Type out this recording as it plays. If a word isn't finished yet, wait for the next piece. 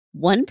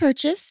One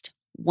purchased,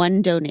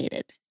 one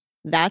donated.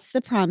 That's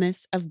the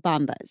promise of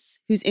Bombas,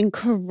 whose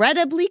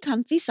incredibly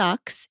comfy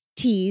socks,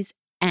 tees,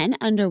 and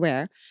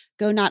underwear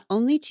go not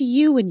only to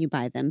you when you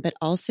buy them, but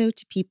also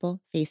to people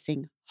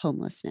facing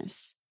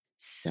homelessness.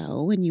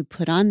 So when you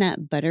put on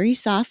that buttery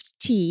soft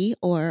tee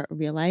or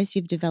realize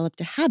you've developed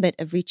a habit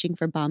of reaching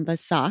for Bombas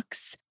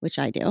socks, which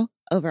I do,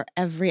 over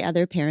every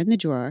other pair in the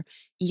drawer,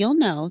 you'll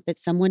know that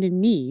someone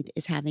in need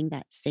is having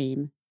that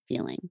same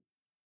feeling.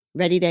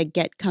 Ready to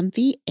get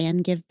comfy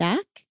and give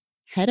back?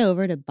 Head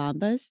over to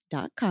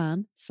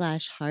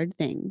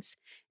bombas.com/hardthings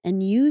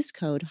and use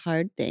code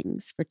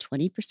HARDTHINGS for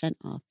 20%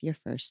 off your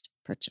first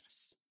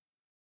purchase.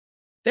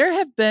 There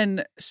have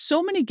been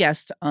so many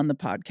guests on the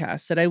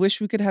podcast that I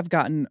wish we could have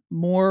gotten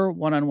more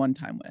one-on-one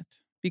time with.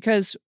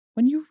 Because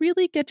when you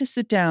really get to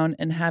sit down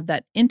and have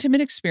that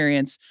intimate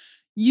experience,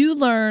 you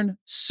learn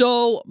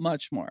so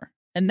much more.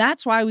 And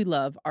that's why we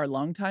love our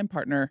longtime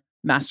partner,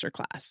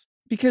 Masterclass.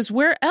 Because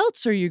where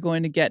else are you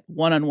going to get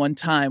one-on-one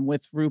time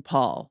with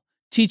RuPaul,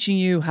 teaching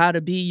you how to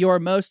be your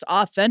most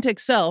authentic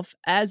self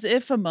as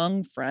if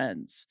among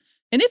friends?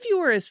 And if you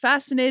were as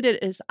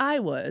fascinated as I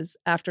was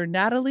after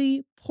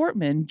Natalie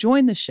Portman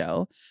joined the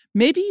show,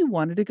 maybe you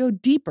wanted to go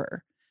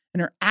deeper.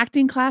 And her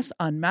acting class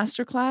on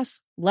Masterclass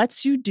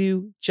lets you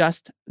do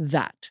just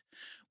that.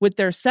 With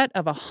their set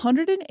of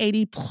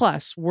 180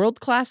 plus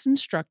world-class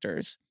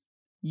instructors,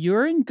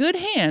 you're in good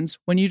hands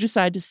when you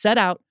decide to set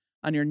out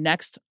on your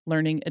next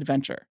learning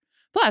adventure.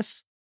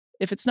 Plus,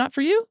 if it's not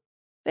for you,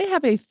 they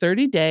have a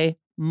 30-day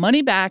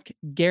money-back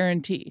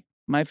guarantee.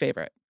 My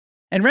favorite.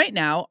 And right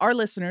now, our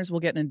listeners will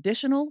get an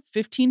additional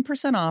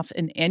 15% off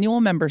an annual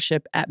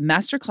membership at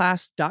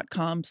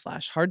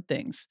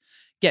masterclass.com/hardthings.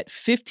 Get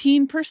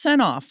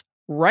 15% off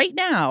right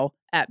now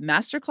at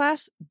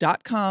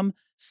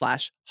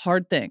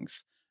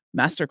masterclass.com/hardthings.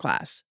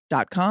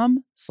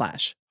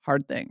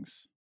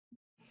 Masterclass.com/hardthings.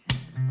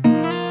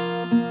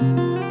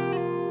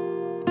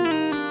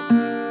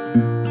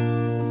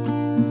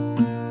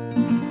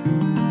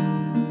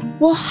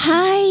 Well,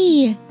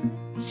 hi,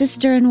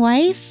 sister and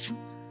wife.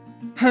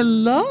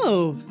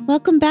 Hello.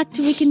 Welcome back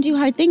to We Can Do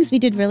Hard Things. We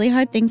did really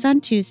hard things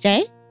on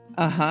Tuesday.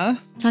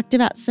 Talked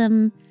about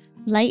some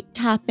light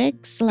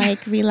topics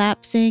like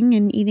relapsing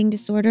and eating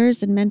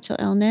disorders and mental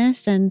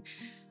illness. And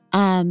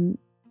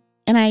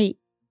I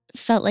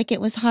felt like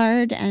it was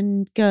hard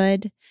and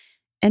good.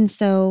 And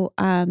so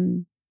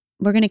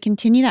we're going to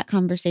continue that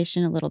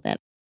conversation a little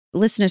bit.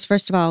 Listeners,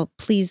 first of all,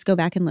 please go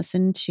back and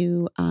listen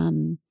to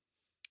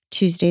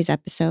Tuesday's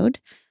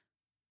episode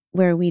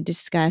where we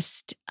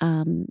discussed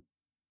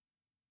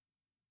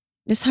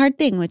this hard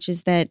thing, which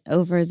is that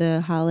over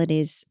the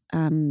holidays,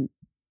 I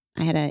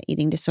had an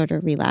eating disorder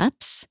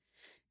relapse.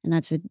 And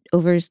that's an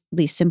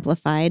overly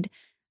simplified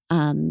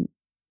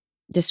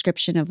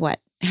description of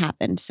what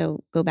happened.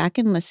 So go back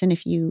and listen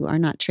if you are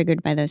not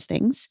triggered by those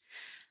things.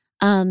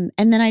 And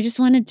then I just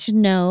wanted to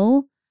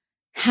know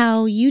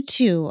how you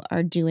two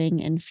are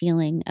doing and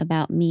feeling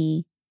about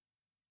me,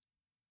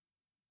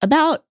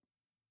 about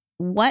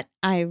what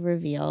I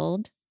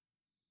revealed,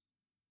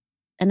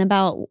 and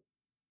about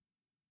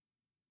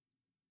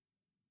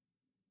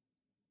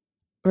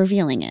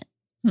revealing it.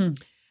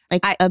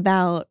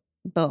 About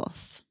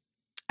both.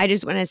 I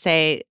just want to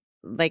say,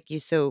 like you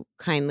so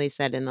kindly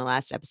said in the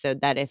last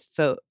episode, that if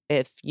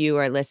you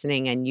are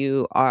listening and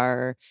you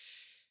are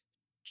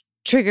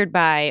triggered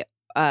by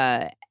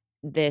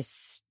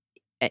this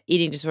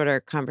eating disorder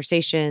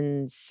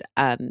conversations,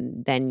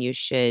 then you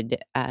should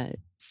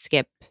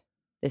skip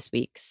this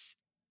week's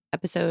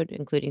episode,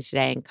 including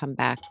today, and come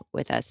back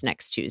with us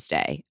next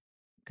Tuesday,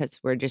 because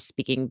we're just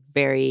speaking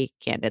very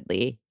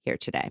candidly here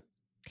today.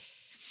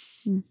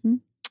 Mm-hmm.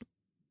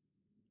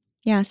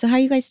 Yeah. So how are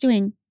you guys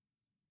doing?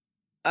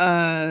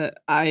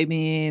 I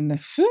mean,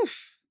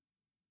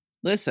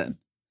 listen,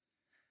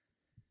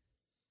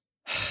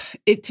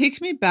 it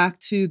takes me back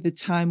to the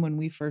time when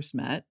we first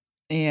met,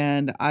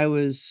 and I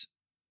was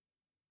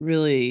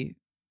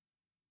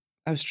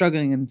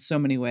struggling in so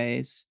many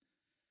ways.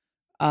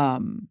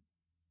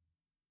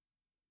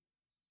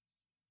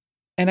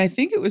 And I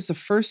think it was the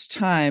first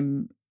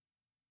time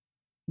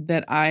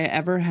that I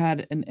ever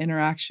had an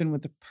interaction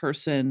with a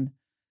person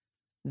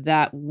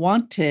that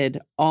wanted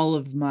all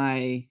of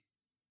my,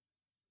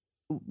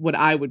 what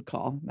I would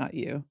call, not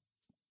you,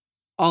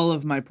 all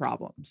of my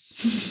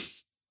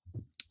problems.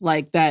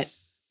 Like that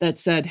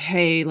said,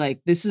 hey,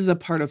 like, this is a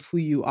part of who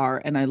you are,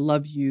 and I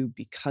love you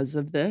because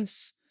of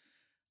this.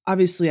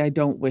 Obviously, I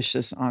don't wish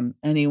this on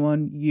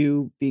anyone,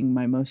 you being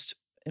my most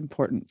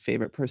important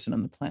favorite person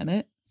on the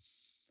planet.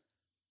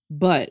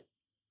 But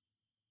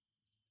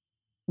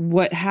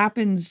what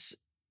happens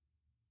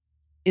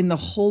in the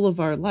whole of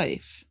our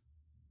life,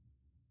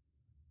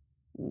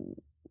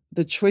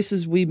 the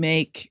choices we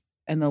make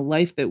and the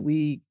life that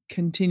we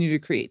continue to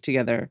create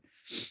together,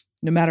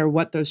 no matter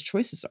what those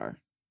choices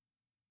are,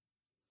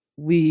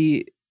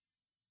 we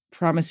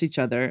promise each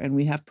other, and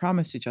we have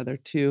promised each other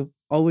to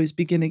always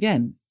begin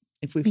again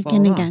if we fall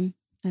off. Begin again.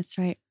 That's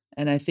right.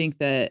 And I think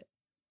that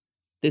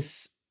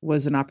this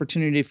was an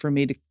opportunity for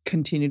me to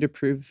continue to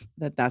prove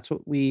that that's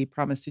what we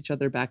promised each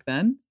other back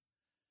then.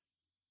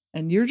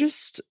 And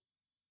the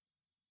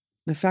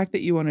fact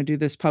that you want to do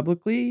this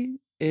publicly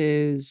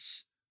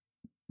is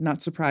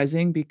not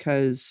surprising,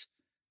 because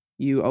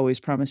you always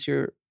promise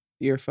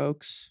your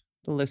folks,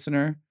 the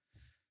listener,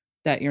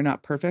 that you're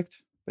not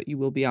perfect, but you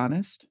will be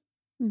honest.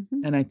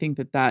 Mm-hmm. And I think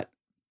that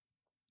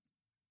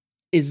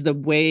is the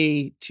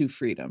way to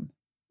freedom,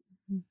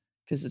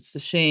 because it's the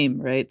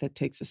shame, right, that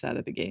takes us out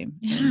of the game.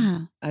 Yeah.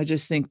 And I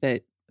just think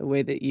that the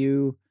way that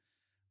you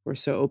were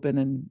so open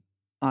and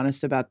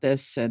honest about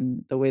this,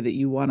 and the way that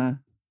you want to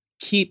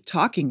keep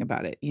talking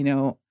about it,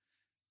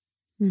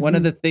 one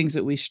of the things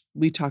that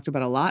we talked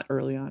about a lot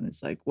early on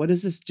is like, what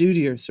does this do to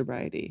your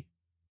sobriety?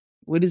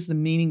 What is the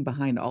meaning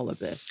behind all of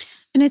this?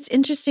 And it's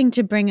interesting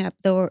to bring up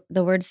the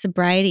word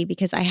sobriety,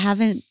 because I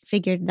haven't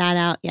figured that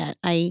out yet.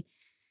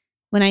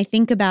 When I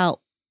think about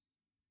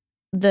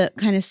the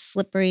kind of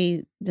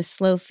slippery, the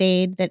slow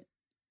fade that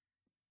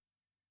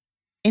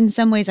in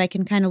some ways I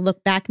can kind of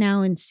look back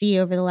now and see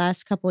over the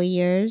last couple of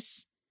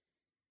years,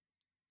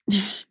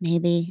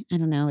 maybe, I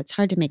don't know. It's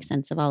hard to make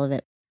sense of all of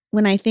it.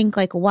 When I think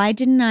like, why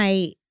didn't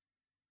I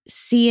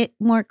see it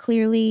more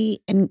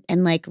clearly and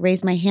like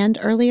raise my hand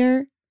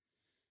earlier?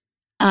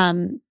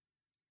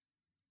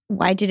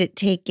 Why did it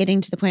take getting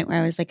to the point where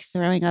I was like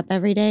throwing up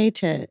every day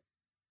to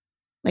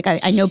like,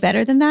 I know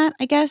better than that,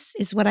 I guess,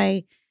 is what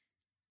I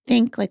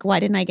think. Like, why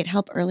didn't I get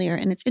help earlier?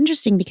 And it's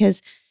interesting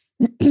because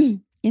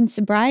in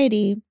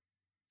sobriety,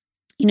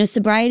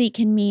 sobriety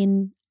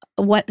means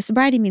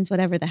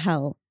whatever the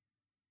hell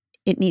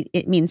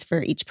it means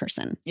for each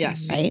person.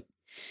 Yes. Right.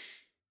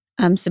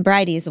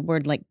 Sobriety is a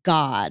word like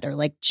God or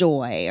like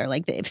joy or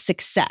like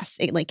success.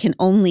 It like can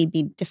only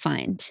be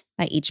defined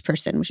by each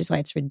person, which is why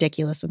it's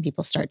ridiculous when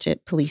people start to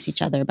police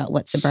each other about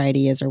what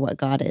sobriety is or what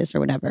God is or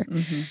whatever.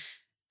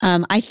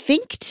 Mm-hmm. I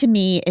think to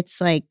me,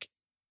 it's like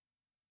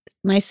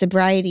my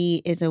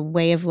sobriety is a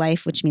way of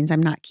life, which means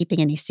I'm not keeping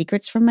any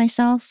secrets from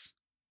myself,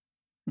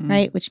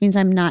 right? Which means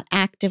I'm not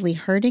actively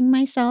hurting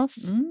myself.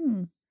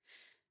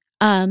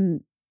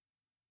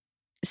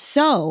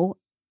 So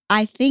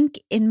I think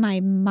in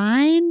my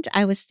mind,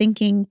 I was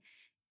thinking,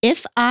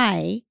 if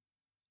I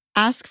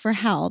ask for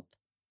help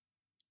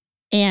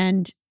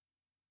and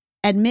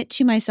admit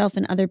to myself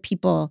and other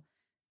people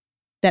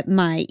that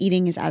my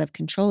eating is out of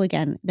control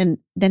again,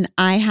 then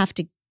I have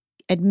to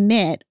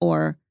admit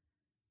or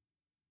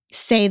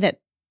say that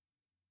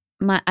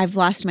I've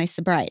lost my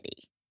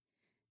sobriety.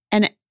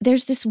 And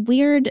there's this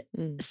weird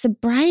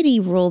sobriety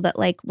rule that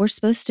like we're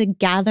supposed to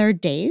gather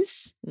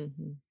days.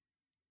 Mm-hmm.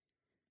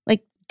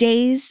 Like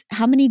days,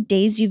 how many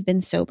days you've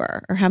been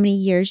sober or how many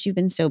years you've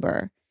been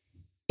sober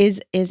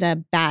is a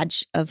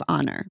badge of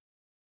honor.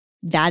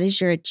 That is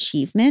your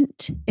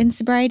achievement in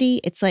sobriety.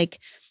 It's like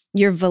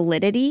your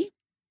validity.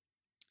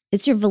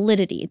 It's your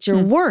validity. It's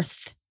your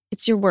worth.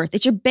 It's your worth.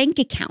 It's your bank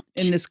account.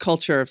 In this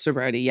culture of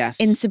sobriety,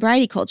 yes. In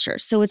sobriety culture.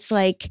 So it's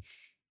like,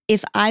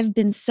 if I've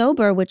been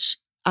sober, which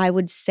I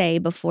would say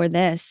before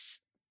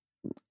this,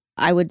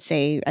 I would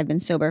say I've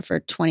been sober for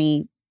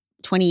 20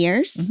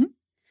 years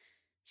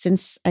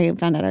since I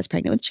found out I was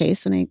pregnant with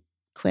Chase, when I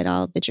quit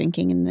all the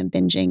drinking and the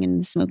binging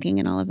and the smoking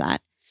and all of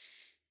that.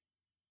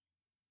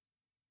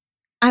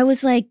 I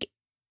was like,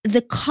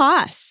 the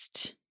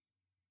cost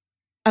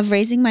of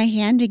raising my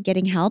hand and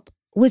getting help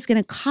was going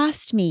to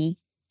cost me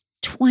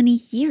 20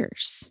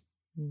 years.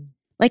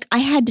 Like I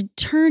had to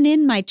turn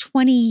in my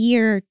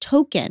 20-year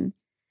token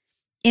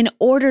in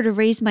order to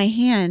raise my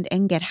hand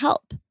and get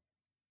help.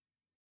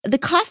 The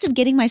cost of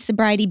getting my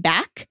sobriety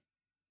back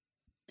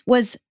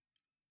was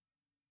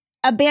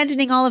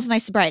abandoning all of my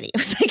sobriety. It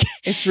was like,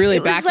 it's really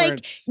backwards.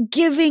 Was like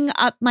giving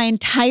up my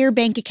entire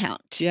bank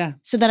account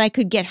so that I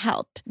could get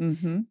help.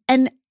 Mm-hmm.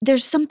 And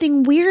there's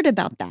something weird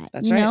about that.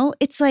 That's you right. know,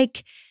 it's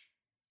like,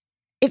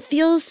 it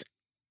feels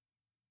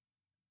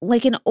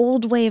like an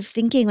old way of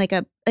thinking, like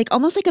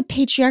almost like a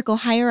patriarchal,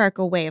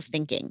 hierarchical way of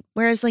thinking.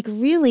 Whereas like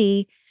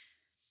really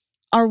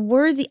our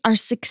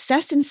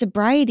success in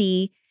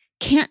sobriety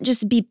can't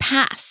just be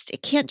past.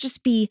 It can't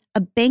just be a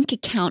bank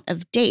account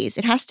of days.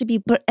 It has to be,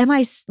 but am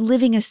I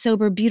living a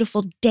sober,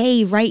 beautiful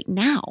day right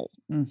now?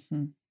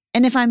 Mm-hmm.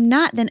 And if I'm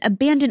not, then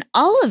abandon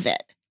all of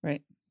it.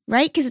 Right.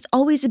 Right? Because it's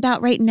always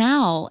about right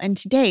now and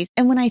today.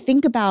 And when I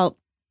think about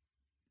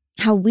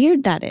how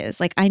weird that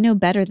is, like I know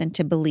better than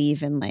to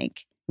believe in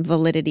like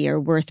validity or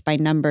worth by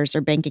numbers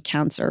or bank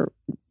accounts or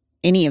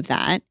any of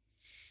that.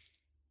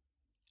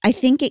 I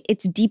think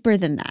it's deeper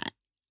than that.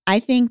 I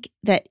think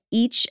that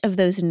each of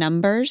those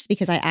numbers,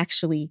 because I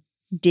actually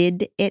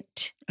did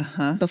it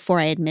before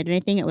I admitted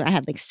anything, I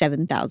had like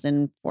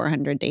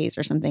 7,400 days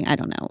or something. I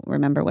don't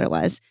remember what it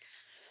was.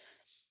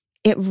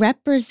 It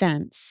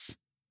represents,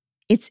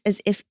 it's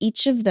as if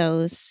each of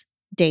those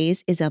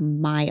days is a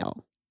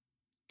mile.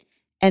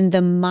 And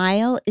the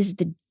mile is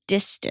the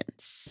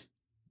distance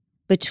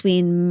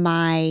between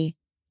my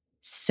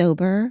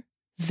sober,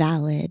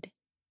 valid,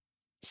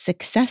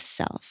 success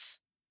self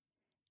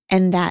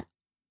and that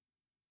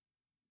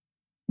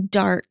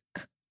dark,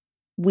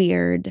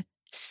 weird,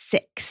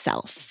 sick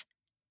self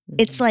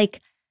It's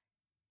like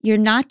you're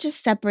not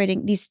just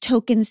separating these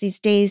tokens, these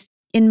days.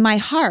 In my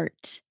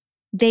heart,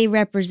 they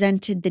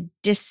represented the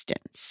distance.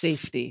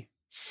 Safety.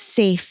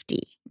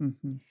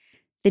 Mm-hmm.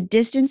 The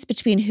distance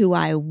between who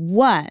I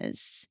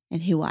was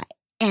and who I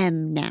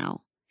am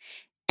now.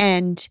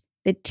 And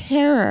the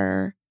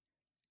terror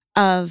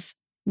of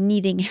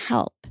needing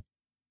help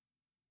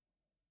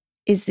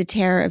is the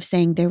terror of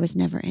saying there was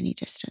never any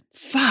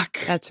distance. Fuck.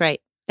 That's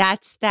right.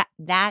 That's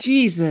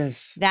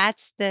Jesus.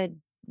 That's the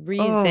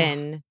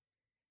reason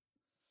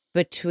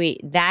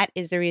that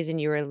is the reason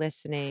you were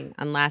listening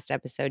on last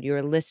episode. You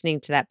were listening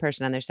to that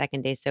person on their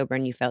second day sober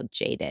and you felt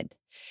jaded.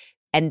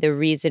 And the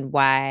reason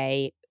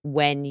why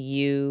when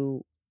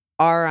you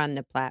are on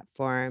the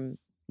platform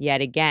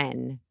yet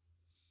again,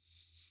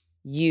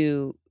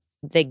 the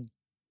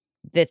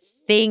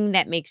thing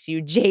that makes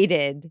you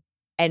jaded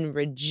and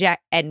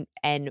reject and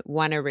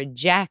want to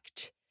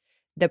reject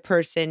the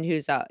person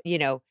who's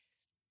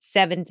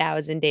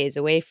 7,000 days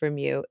away from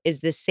you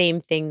is the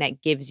same thing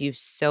that gives you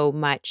so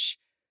much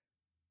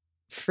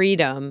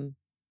freedom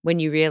when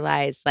you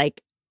realize,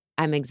 like,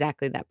 I'm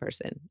exactly that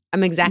person.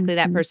 I'm exactly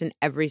that person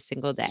every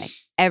single day.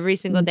 Every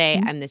single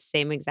day, I'm the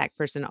same exact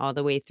person all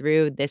the way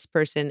through, this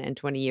person and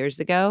 20 years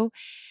ago.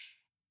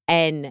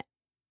 And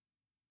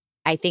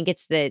I think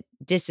it's the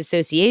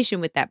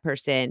disassociation with that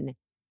person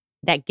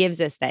that gives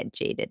us that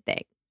jaded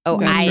thing. Oh,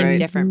 That's I am right.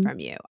 different from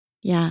you.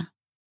 Yeah.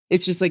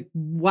 It's just like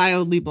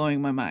wildly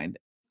blowing my mind.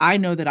 I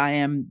know that I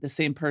am the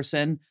same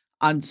person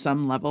on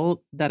some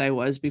level that I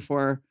was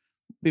before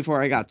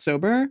I got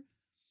sober.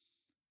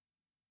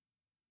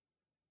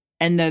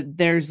 And that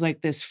there's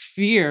like this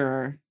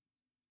fear,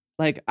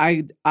 like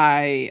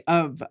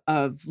of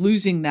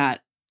losing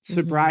that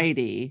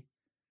sobriety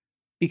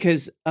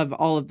because of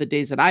all of the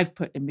days that I've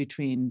put in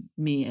between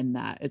me and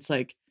that. It's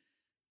like,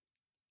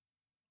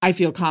 I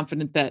feel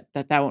confident that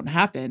won't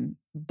happen,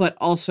 but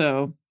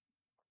also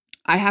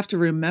I have to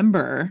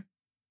remember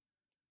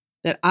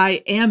that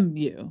I am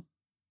you.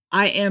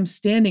 I am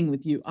standing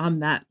with you on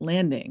that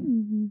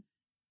landing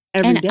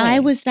every day. I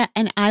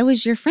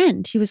was your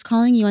friend who was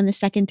calling you on the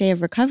second day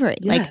of recovery.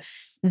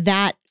 Yes. Like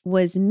that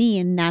was me.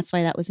 And that's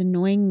why that was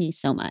annoying me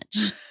so much.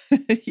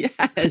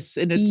 Yes.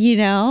 And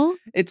it's,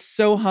 it's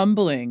so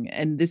humbling.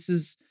 And this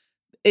is,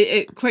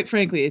 quite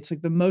frankly, it's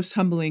like the most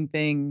humbling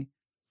thing.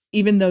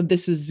 Even though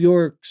this is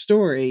your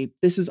story,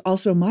 this is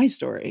also my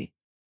story.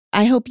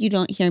 I hope you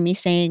don't hear me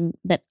saying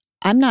that.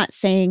 I'm not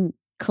saying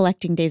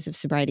collecting days of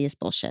sobriety is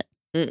bullshit.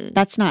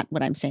 That's not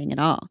what I'm saying at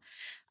all.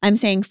 I'm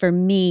saying for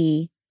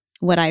me,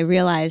 what I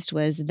realized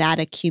was that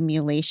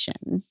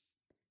accumulation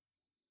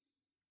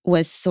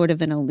was sort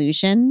of an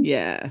illusion.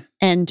 Yeah.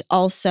 And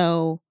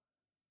also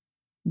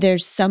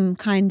there's some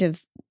kind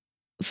of,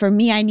 for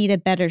me, I need a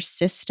better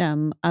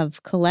system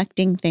of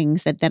collecting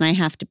things that then I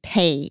have to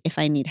pay if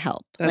I need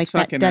help. That's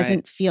like that doesn't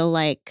right. feel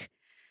like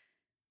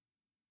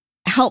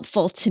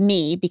helpful to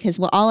me because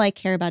all I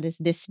care about is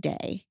this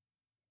day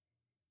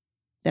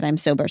that I'm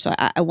sober. So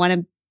I want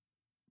to,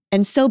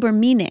 and sober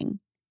meaning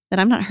that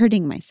I'm not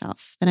hurting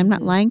myself, that I'm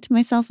not lying to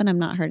myself and I'm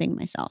not hurting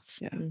myself.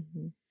 Yeah.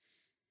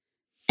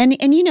 And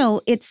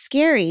it's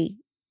scary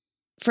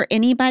for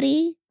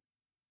anybody.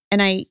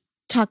 And I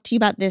talked to you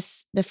about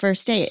this the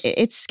first day.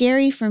 It's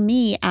scary for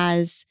me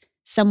as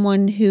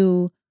someone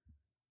who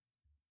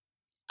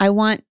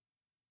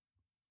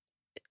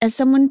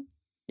someone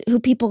who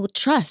people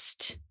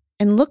trust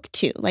and look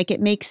to. Like it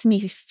makes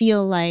me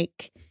feel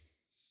like,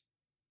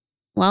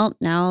 well,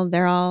 now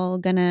they're all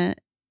gonna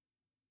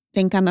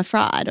think I'm a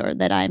fraud or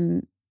that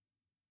I'm.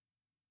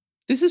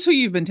 This is who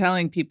you've been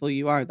telling people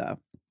you are, though,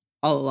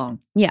 all along.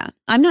 Yeah.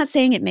 I'm not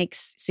saying it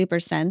makes super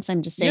sense.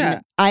 I'm just saying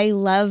that I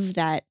love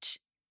that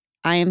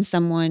I am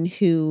someone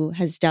who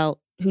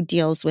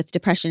deals with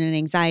depression and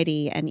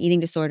anxiety and eating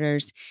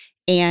disorders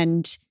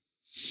and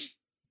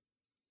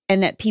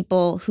that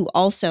people who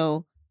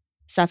also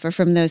suffer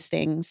from those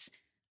things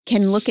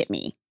can look at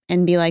me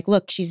and be like,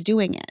 look, she's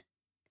doing it.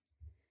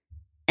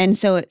 And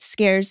so it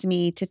scares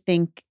me to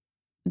think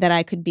that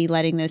I could be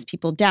letting those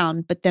people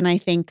down. But then I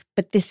think,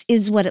 but this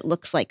is what it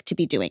looks like to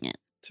be doing it.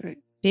 That's right.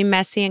 Be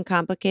messy and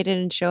complicated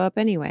and show up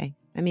anyway.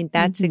 I mean,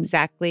 that's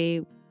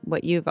exactly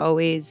what you've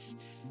always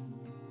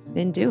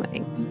been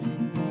doing.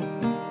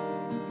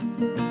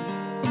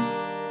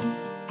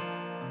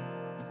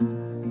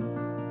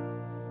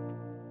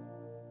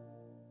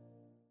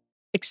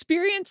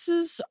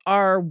 Experiences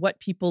are what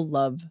people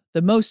love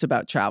the most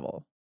about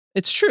travel.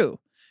 It's true.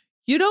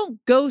 You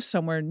don't go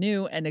somewhere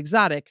new and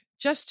exotic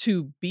just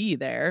to be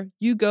there.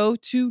 You go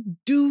to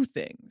do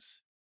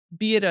things,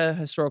 be it a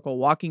historical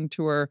walking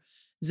tour,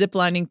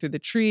 ziplining through the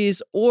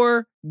trees,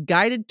 or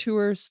guided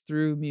tours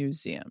through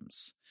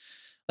museums.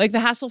 Like the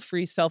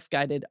hassle-free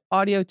self-guided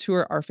audio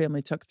tour our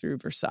family took through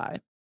Versailles.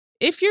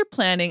 If you're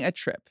planning a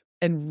trip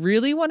and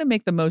really want to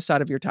make the most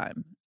out of your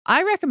time,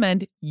 I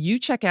recommend you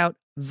check out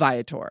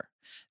Viator.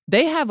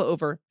 They have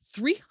over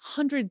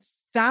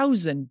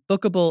 300,000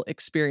 bookable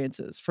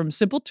experiences, from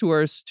simple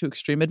tours to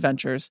extreme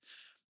adventures,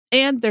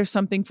 and there's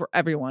something for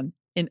everyone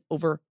in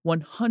over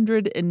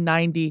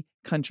 190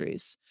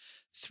 countries.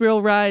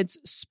 Thrill rides,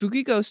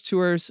 spooky ghost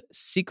tours,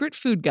 secret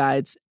food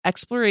guides,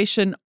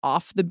 exploration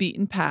off the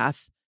beaten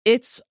path.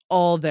 It's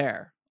all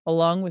there,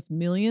 along with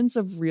millions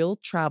of real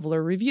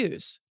traveler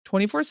reviews,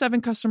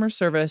 24/7 customer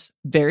service,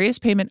 various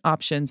payment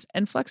options,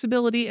 and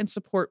flexibility and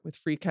support with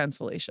free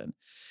cancellation.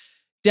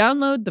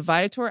 Download the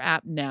Viator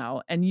app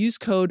now and use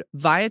code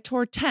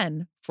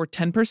Viator10 for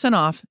 10%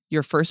 off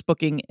your first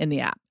booking in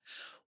the app.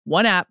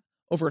 One app,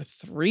 over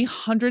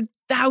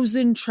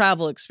 300,000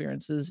 travel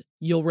experiences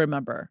you'll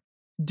remember.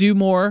 Do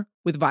more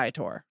with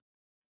Viator.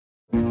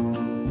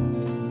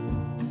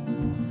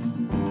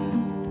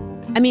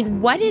 I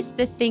mean, what is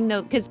the thing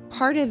though? Because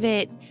part of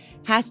it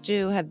has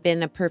to have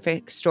been a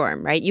perfect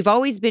storm, right? You've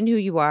always been who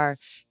you are.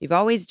 You've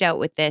always dealt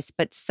with this,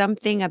 but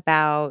something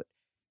about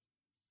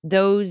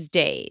those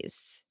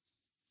days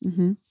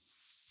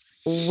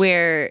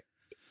where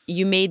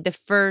you made the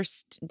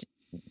first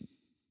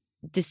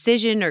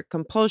decision or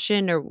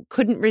compulsion or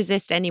couldn't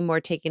resist anymore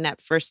taking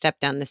that first step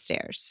down the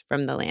stairs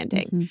from the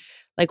landing.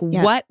 Like,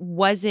 what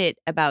was it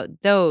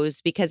about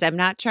those? Because I'm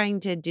not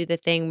trying to do the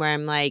thing where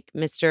I'm like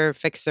Mr.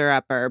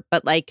 Fixer-upper,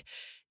 but like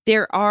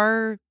there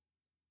are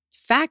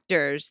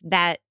factors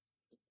that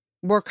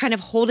we're kind of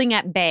holding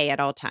at bay at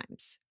all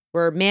times.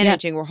 We're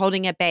managing, we're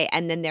holding at bay.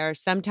 And then there are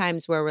some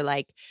times where we're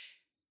like,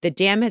 the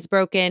dam has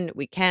broken,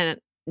 we can't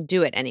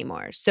do it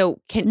anymore.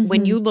 So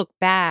when you look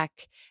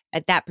back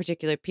at that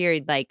particular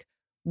period, like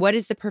what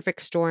is the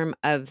perfect storm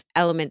of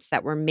elements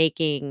that we're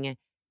making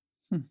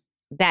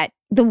that?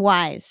 The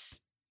whys.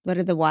 What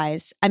are the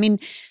whys? I mean,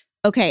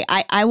 okay,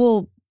 I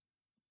will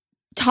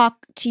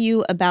talk to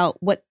you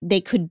about what they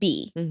could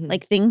be,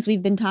 like things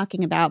we've been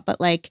talking about.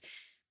 But like,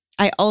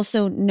 I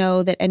also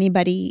know that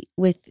anybody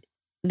with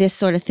this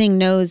sort of thing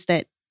knows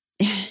that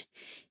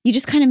you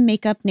just kind of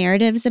make up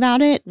narratives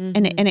about it.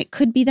 And it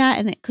could be that,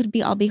 and it could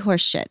be all be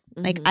horse shit.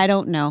 Like, I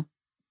don't know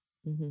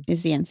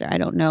is the answer. I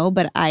don't know,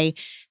 but I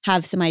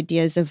have some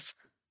ideas of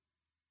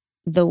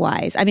the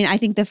whys. I mean, I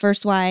think the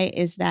first why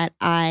is that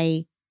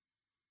I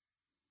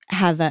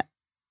have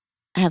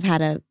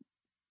had a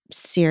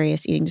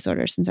serious eating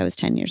disorder since I was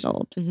 10 years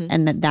old.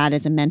 And that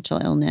is a mental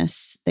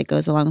illness that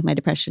goes along with my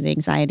depression and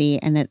anxiety.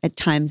 And that at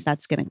times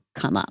that's going to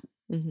come up.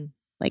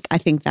 Like, I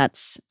think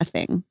that's a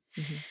thing.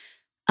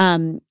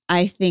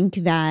 I think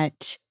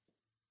that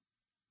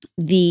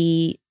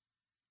the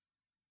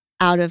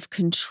out of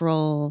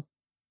control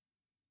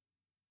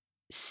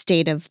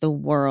state of the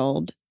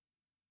world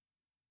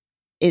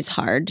is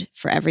hard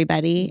for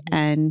everybody.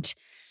 And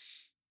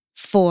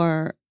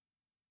for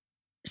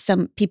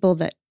some people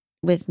that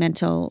with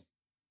mental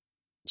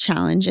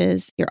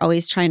challenges, you're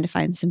always trying to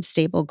find some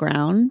stable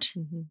ground.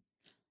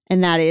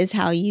 And that is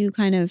how you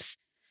kind of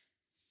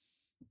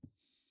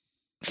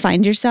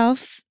find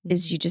yourself,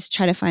 is you just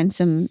try to find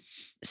some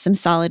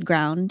solid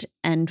ground.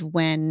 And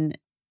when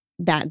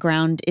that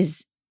ground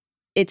it's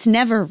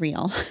never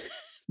real.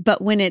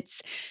 But when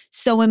it's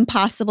so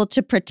impossible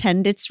to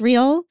pretend it's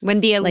real. When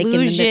the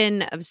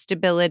illusion of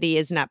stability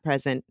is not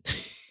present.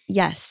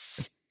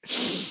 Yes.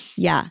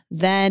 Yeah.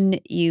 Then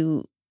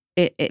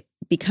it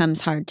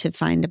becomes hard to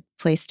find a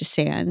place to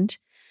stand.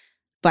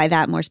 By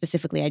that, more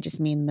specifically, I just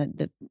mean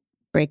the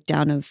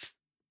breakdown of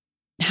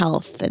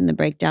health and the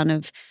breakdown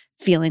of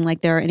feeling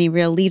like there are any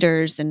real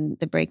leaders and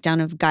the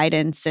breakdown of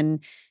guidance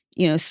and,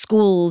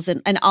 schools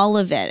and all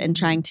of it, and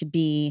trying to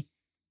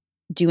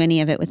do any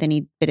of it with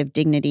any bit of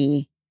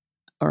dignity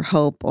or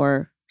hope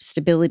or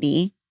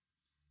stability.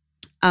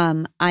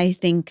 I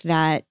think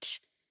that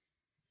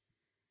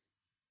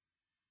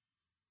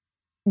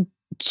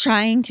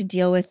trying to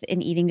deal with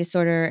an eating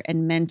disorder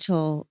and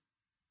mental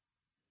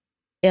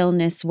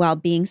illness while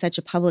being such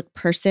a public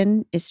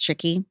person is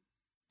tricky.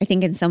 I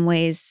think in some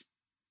ways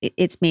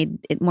it's made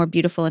it more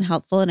beautiful and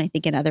helpful. And I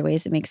think in other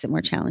ways it makes it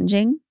more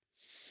challenging.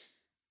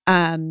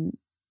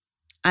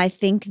 I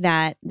think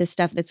that the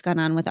stuff that's gone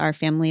on with our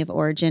family of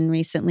origin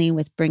recently,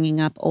 with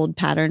bringing up old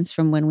patterns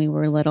from when we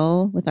were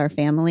little with our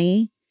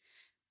family,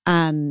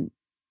 I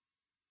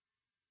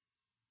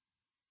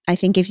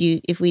think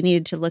if we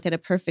needed to look at a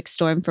perfect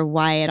storm for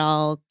why it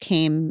all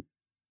came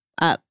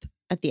up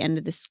at the end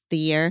of the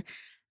year,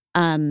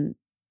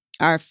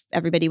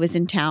 everybody was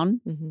in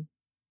town.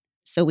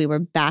 So we were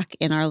back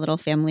in our little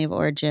family of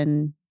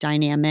origin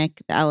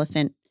dynamic, the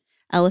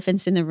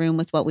elephants in the room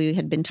with what we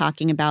had been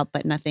talking about,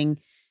 but nothing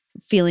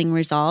feeling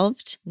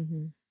resolved.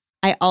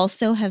 I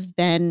also have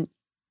been,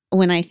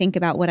 when I think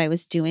about what I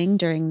was doing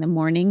during the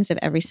mornings of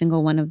every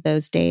single one of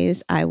those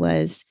days, I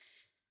was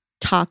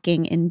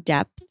talking in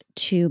depth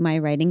to my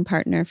writing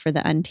partner for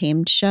the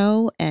Untamed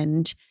show,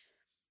 and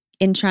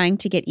in trying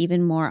to get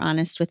even more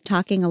honest with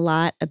talking a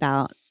lot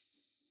about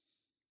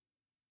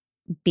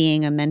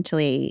being a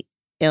mentally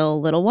ill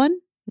little one,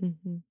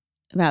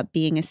 about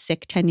being a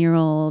sick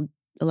 10-year-old,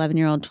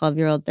 11-year-old,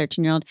 12-year-old,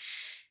 13-year-old.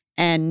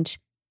 And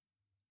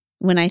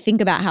when I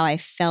think about how I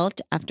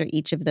felt after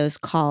each of those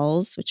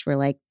calls, which were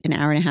like an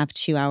hour and a half,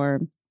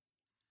 2-hour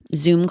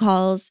Zoom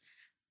calls,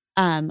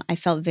 I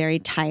felt very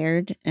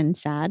tired and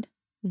sad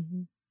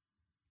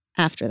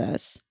after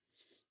those.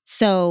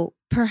 So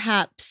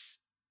perhaps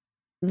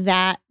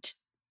that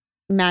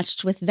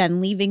matched with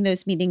then leaving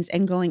those meetings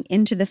and going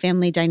into the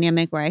family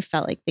dynamic where I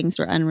felt like things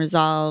were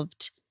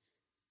unresolved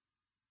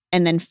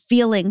and then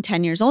feeling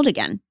 10 years old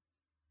again,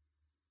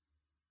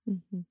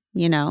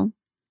 you know?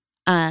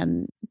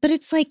 But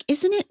it's like,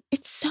 isn't it?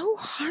 It's so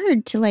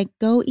hard to like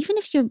go, even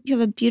if you have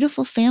a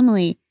beautiful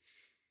family,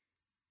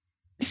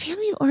 the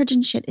family of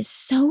origin shit is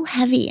so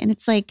heavy. And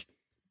it's like,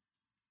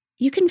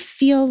 you can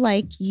feel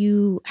like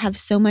you have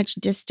so much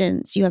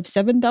distance. You have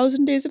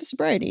 7,000 days of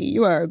sobriety.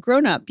 You are a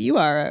grown up. You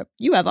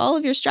have all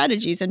of your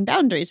strategies and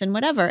boundaries and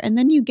whatever. And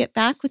then you get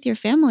back with your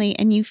family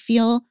and you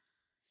feel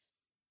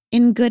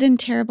in good and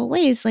terrible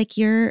ways like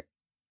you're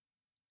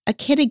a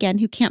kid again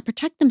who can't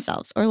protect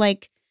themselves, or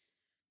like,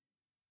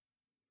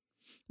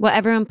 well,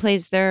 everyone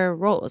plays their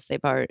roles they've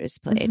always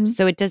played.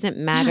 So it doesn't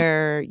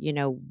matter, you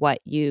know, what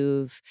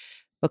you've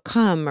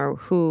become or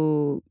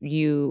who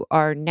you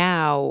are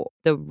now,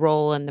 the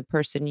role and the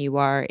person you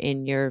are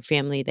in your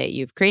family that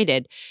you've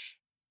created.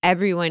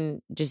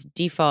 Everyone just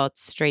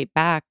defaults straight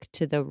back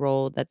to the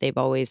role that they've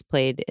always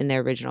played in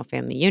their original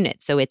family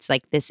unit. So it's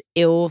like this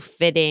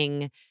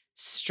ill-fitting,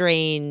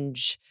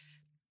 strange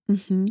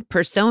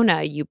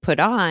persona you put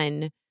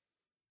on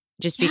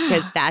just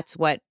because that's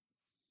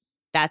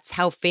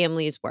how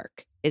families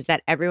work, is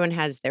that everyone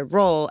has their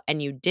role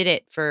and you did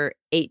it for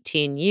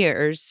 18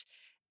 years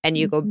and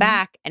you go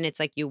back and it's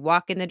like you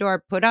walk in the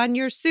door, put on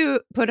your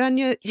suit, put on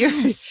your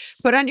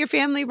put on your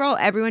family role,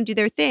 everyone do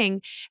their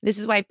thing. This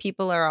is why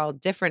people are all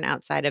different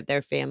outside of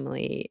their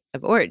family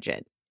of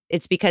origin.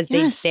 It's because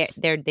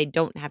they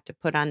don't have to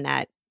put on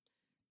that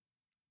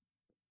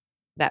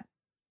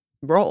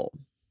role.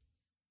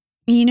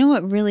 You know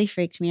what really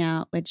freaked me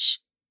out, which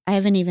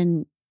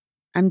I'm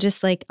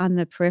just like on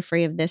the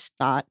periphery of this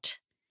thought,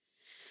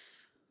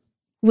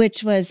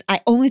 which was,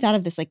 I only thought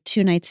of this like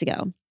 2 nights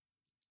ago.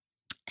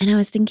 And I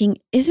was thinking,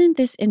 isn't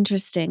this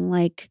interesting?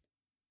 Like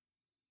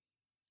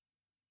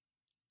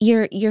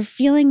you're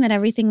feeling that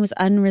everything was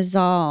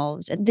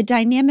unresolved. The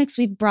dynamics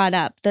we've brought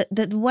up,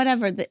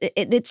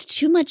 it's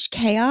too much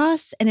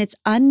chaos and it's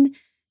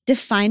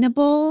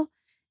undefinable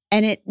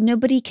and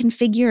nobody can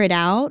figure it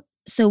out.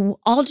 So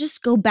I'll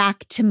just go back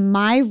to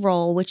my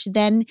role, which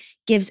then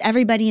gives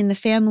everybody in the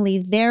family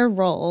their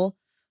role.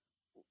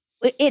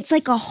 It's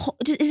like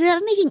is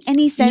that making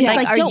any sense? Yeah.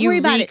 Like, don't worry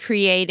about it. Are you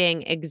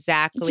recreating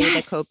exactly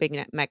the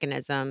coping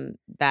mechanism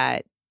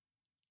that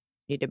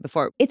you did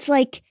before? It's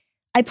like,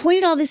 I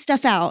pointed all this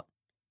stuff out,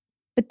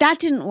 but that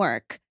didn't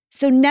work.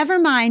 So never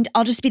mind,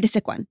 I'll just be the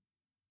sick one.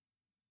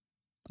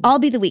 I'll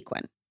be the weak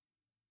one.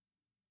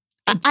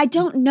 I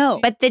don't know.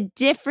 But the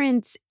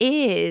difference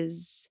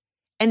is,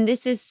 and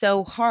this is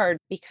so hard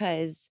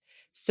because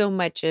so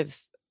much of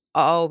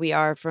all we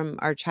are from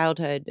our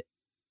childhood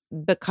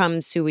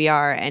becomes who we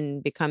are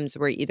and becomes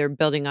we're either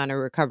building on or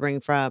recovering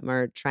from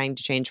or trying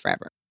to change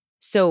forever.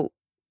 So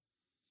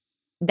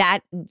that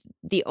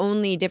the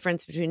only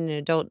difference between an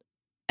adult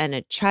and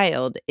a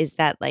child is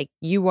that like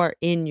you are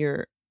in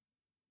your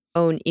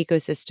own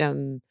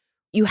ecosystem.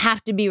 You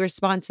have to be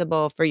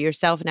responsible for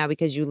yourself now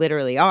because you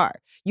literally are.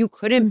 You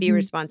couldn't be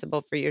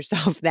responsible for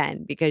yourself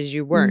then because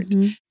you weren't.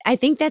 I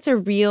think that's a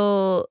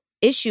real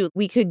issue.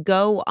 We could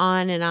go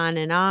on and on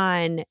and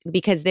on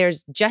because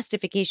there's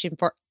justification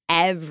for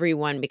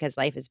everyone because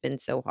life has been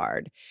so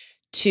hard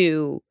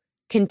to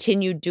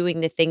continue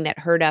doing the thing that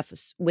hurt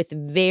us with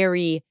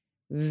very,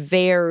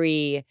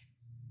 very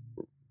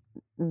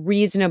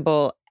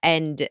reasonable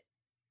and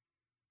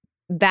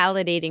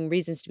validating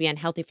reasons to be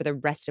unhealthy for the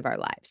rest of our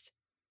lives.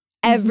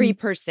 Every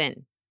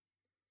person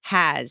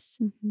has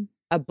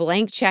a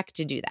blank check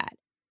to do that.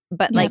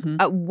 But like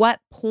at what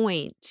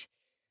point,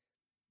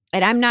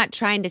 and I'm not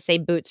trying to say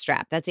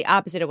bootstrap, that's the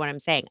opposite of what I'm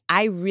saying.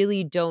 I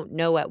really don't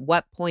know at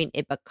what point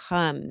it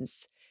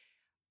becomes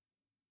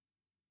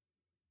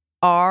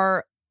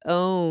our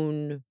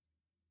own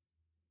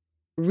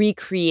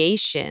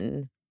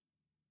recreation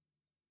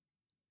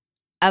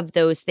of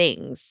those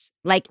things.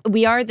 Like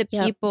we are the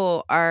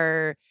people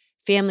our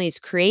families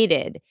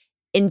created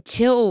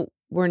until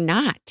we're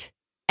not.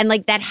 And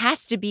like that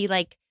has to be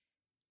like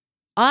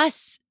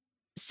us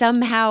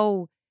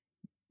somehow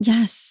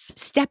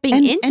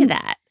stepping into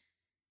that.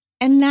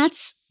 And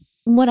that's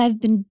what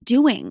I've been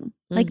doing.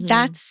 Like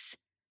that's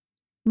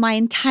my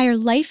entire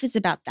life is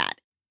about that.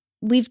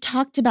 We've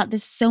talked about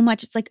this so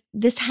much. It's like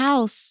this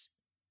house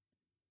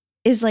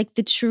is like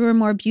the truer,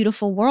 more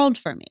beautiful world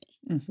for me,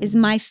 is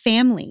my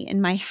family and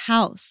my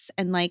house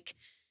and like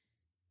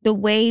the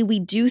way we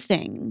do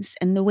things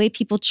and the way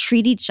people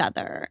treat each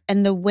other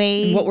and the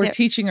way what we're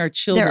teaching our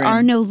children. There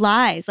are no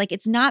lies. Like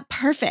it's not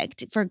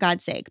perfect, for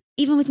God's sake.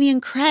 Even with me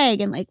and Craig,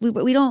 and like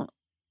we don't,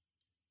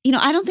 you know,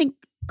 I don't think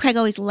Craig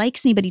always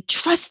likes me, but he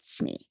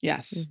trusts me.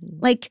 Yes.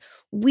 Like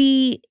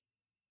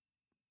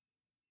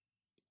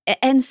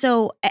and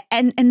so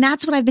and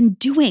that's what I've been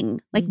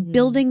doing, like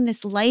building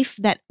this life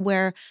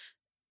where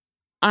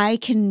I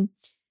can,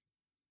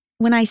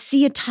 when I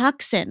see a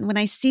toxin, when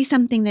I see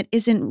something that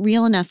isn't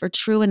real enough or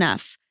true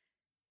enough,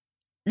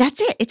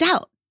 that's it. It's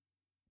out.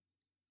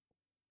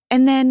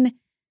 And then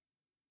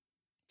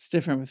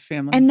different with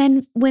family. And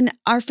then when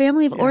our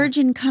family of Yeah.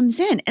 origin comes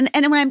in,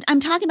 and when I'm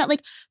talking about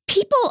like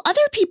people,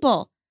 other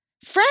people,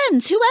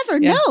 friends,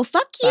 whoever, Yeah. no,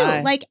 fuck you,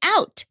 Bye. like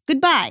out,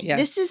 goodbye. Yes.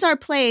 This is our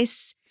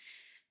place.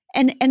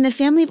 And the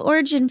family of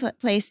origin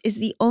place is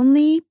the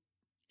only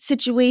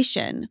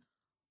situation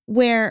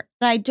where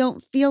I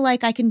don't feel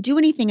like I can do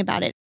anything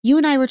about it. You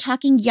and I were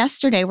talking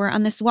yesterday, we're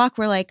on this walk,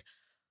 we're like,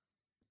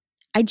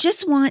 I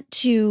just want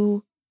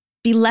to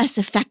be less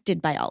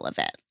affected by all of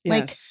it.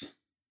 Yes.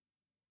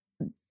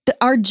 Like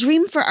our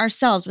dream for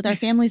ourselves with our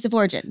families of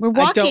origin. We're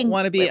walking. I don't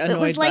want to be annoyed It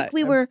was like by,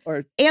 we were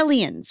or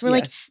aliens. We're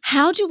like, yes.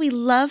 how do we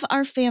love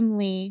our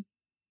family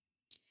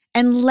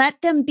and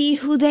let them be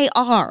who they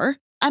are?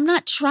 I'm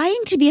not trying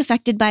to be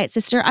affected by it,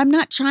 sister. I'm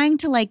not trying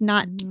to like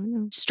not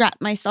strap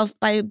myself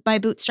by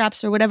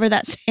bootstraps or whatever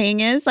that saying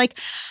is. Like,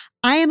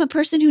 I am a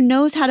person who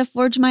knows how to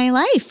forge my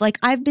life. Like,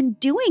 I've been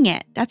doing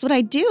it. That's what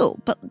I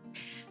do. But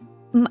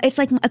it's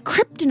like a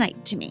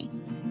kryptonite to me.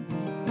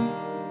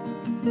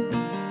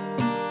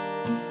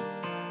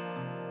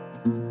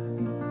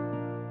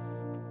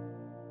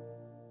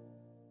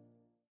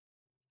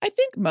 I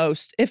think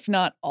most, if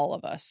not all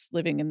of us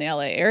living in the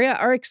LA area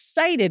are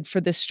excited for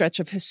this stretch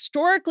of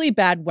historically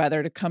bad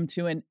weather to come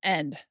to an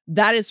end.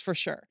 That is for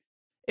sure.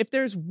 If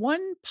there's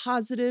one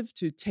positive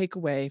to take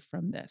away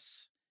from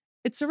this,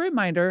 it's a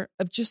reminder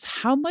of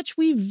just how much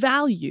we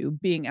value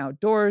being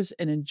outdoors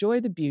and enjoy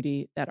the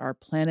beauty that our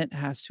planet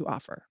has to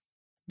offer.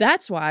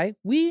 That's why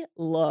we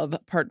love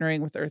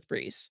partnering with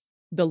EarthBreeze,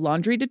 the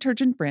laundry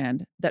detergent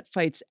brand that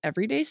fights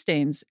everyday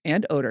stains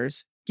and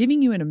odors,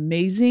 giving you an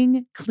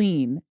amazing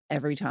clean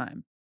every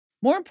time.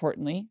 More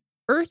importantly,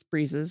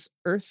 EarthBreeze's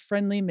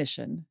earth-friendly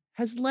mission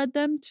has led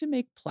them to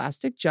make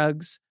plastic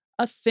jugs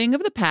a thing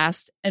of the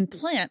past and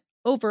plant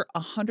over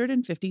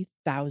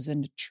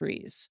 150,000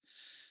 trees.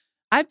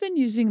 I've been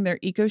using their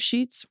eco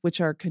sheets,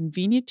 which are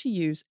convenient to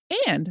use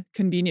and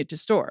convenient to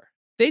store.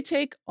 They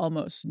take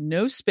almost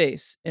no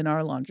space in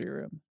our laundry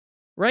room.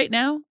 Right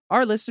now,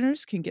 our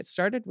listeners can get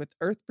started with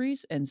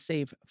EarthBreeze and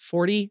save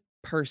 40%.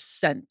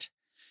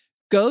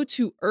 Go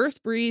to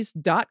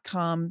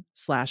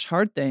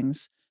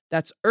earthbreeze.com/hardthings.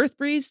 That's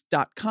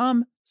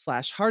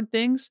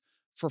earthbreeze.com/hardthings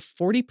for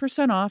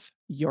 40% off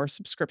your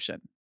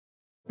subscription.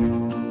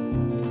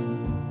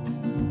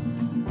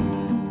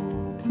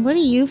 What do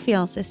you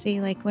feel,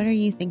 Sissy? Like, what are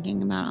you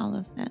thinking about all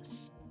of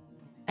this?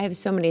 I have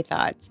so many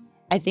thoughts.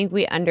 I think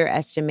we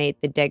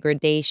underestimate the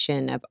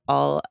degradation of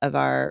all of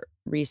our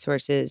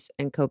resources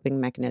and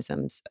coping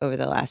mechanisms over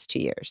the last 2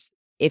 years.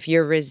 If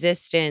your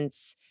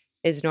resistance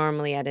is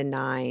normally at a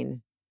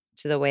 9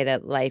 to the way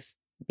that life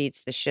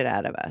beats the shit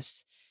out of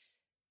us,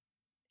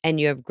 and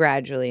you have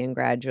gradually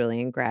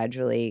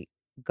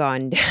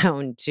gone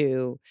down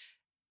to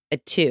a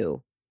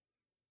 2,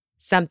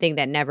 something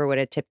that never would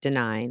have tipped a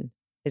 9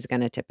 is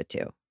going to tip a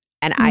 2.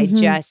 And I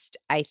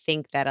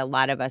think that a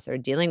lot of us are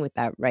dealing with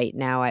that right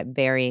now at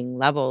varying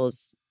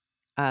levels.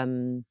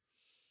 I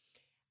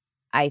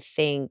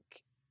think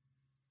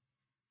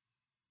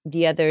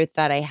the other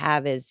thought I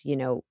have is,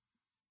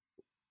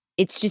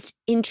 it's just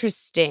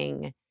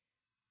interesting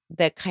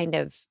the kind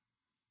of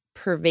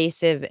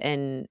pervasive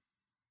and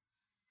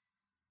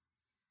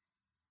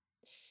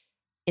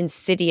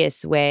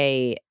insidious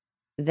way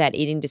that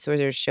eating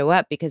disorders show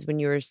up. Because when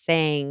you were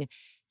saying,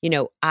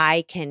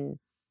 I can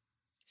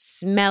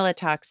smell a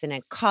toxin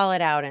and call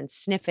it out and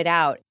sniff it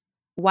out,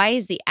 why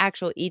is the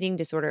actual eating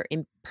disorder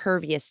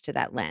impervious to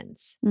that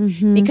lens?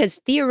 Because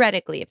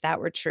theoretically, if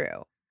that were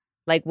true,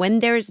 like when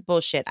there's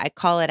bullshit, I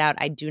call it out,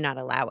 I do not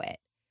allow it.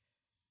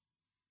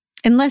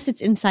 Unless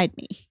it's inside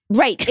me.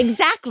 Right,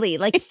 exactly.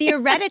 Like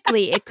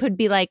theoretically, it could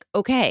be like,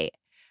 okay,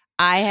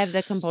 I have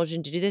the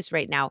compulsion to do this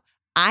right now.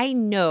 I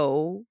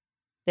know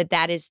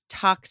that is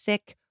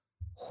toxic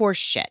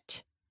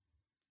horseshit.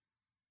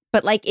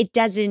 But like it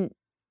doesn't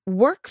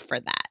work for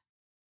that.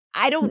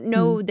 I don't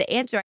know the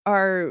answer.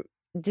 Our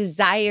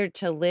desire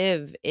to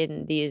live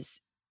in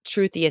these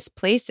truthiest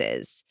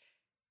places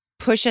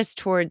push us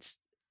towards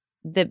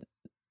the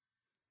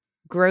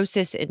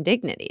grossest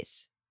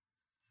indignities.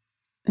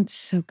 It's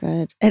so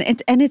good, and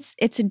it's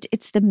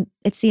the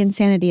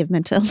insanity of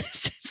mental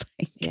illness.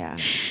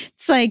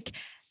 It's like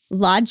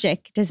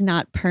logic does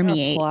not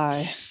permeate. Apply.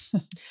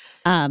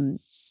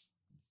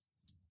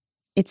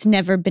 It's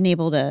never been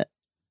able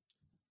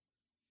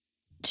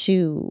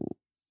to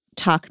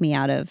talk me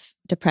out of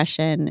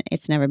depression.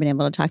 It's never been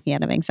able to talk me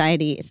out of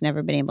anxiety. It's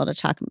never been able to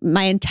talk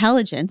my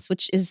intelligence,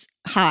 which is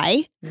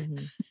high,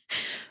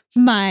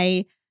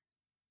 my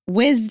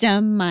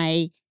wisdom,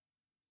 my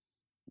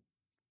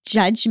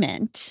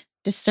judgment,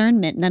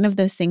 discernment. None of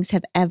those things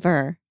have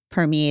ever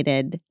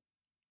permeated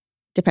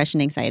depression,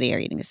 anxiety, or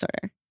eating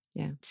disorder.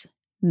 Yeah. It's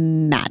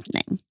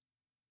maddening.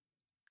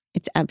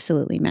 It's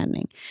absolutely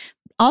maddening.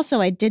 Also,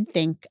 I did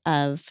think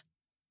of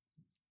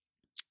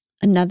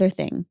another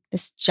thing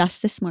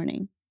this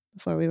morning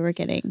before we were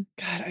getting.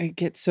 God, I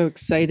get so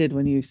excited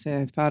when you say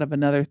I've thought of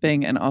another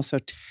thing, and also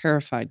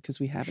terrified because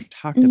we haven't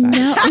talked about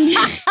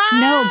it.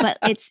 No, but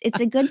it's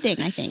a good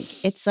thing, I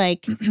think. It's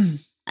like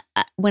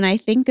when I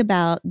think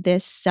about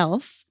this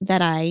self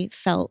that I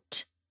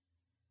felt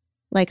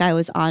like I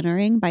was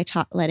honoring by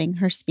letting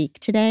her speak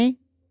today,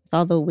 with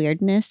all the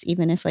weirdness,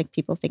 even if like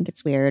people think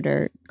it's weird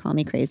or call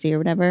me crazy or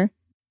whatever,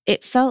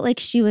 it felt like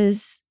she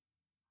was,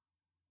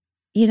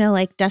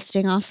 like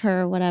dusting off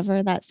her,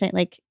 whatever that saying,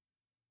 like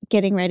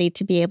getting ready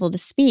to be able to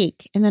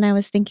speak. And then I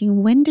was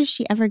thinking, when does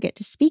she ever get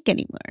to speak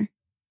anymore?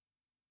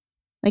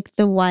 Like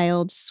the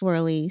wild,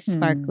 swirly,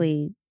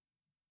 sparkly,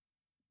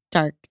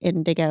 dark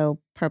indigo,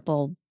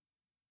 purple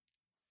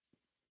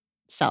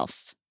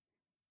self.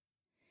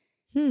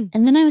 And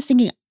then I was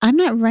thinking, I'm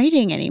not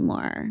writing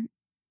anymore.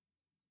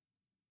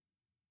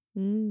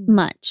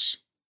 Much.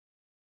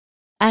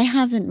 I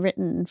haven't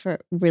written for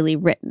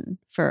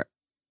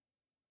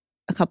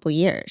a couple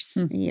years,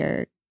 a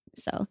year or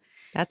so.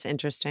 That's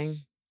interesting.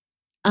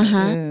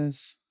 It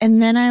is.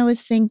 And then I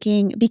was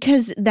thinking,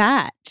 because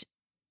that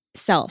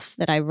self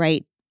that I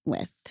write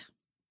with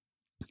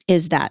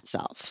is that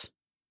self.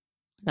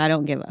 I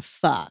don't give a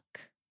fuck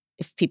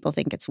if people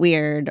think it's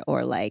weird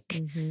or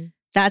like,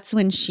 that's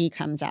when she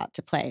comes out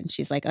to play and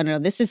she's like, oh no,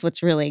 this is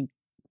what's really,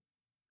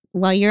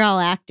 well, you're all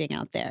acting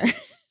out there.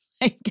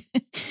 Like,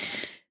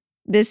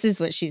 this is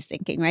what she's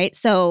thinking, right?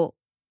 So,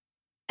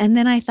 and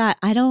then I thought,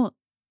 I don't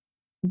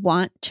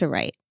want to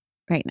write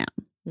right now.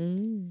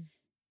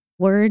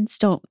 Words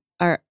don't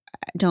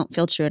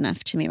feel true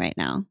enough to me right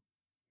now.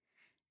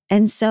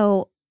 And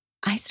so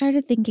I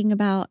started thinking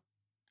about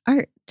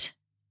art.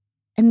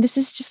 And this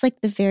is just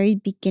like the very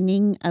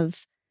beginning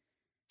of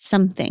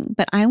something.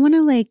 But I want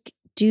to like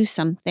do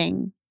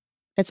something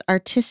that's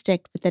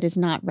artistic, but that is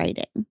not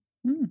writing.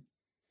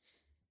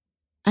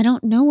 I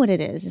don't know what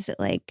it is. Is it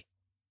like...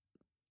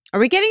 Are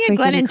we getting a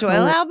Glennon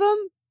Doyle album?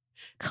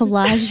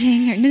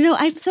 Collaging? No,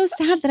 I'm so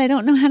sad that I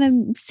don't know how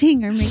to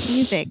sing or make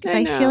music because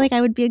I feel like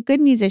I would be a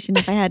good musician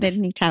if I had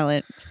any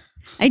talent.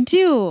 I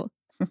do.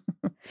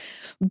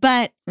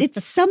 But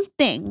it's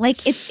something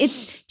like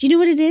it's. Do you know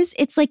what it is?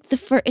 It's like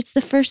it's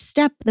the first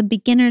step, the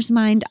beginner's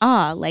mind.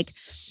 Like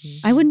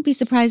I wouldn't be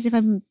surprised if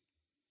I'm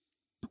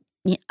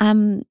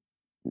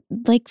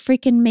like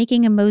freaking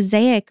making a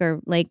mosaic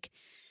or like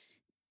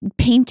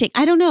painting.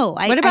 I don't know.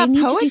 What about I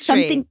need poetry? to do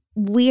something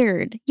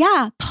weird.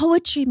 Yeah,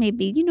 poetry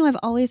maybe. I've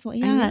always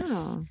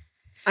yes.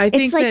 I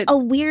think it's like a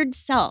weird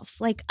self.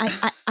 Like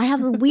I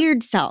have a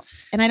weird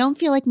self, and I don't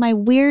feel like my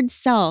weird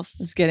self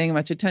is getting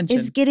much attention.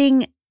 Is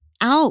getting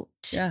out.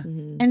 Yeah.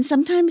 And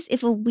sometimes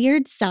if a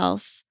weird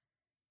self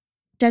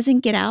doesn't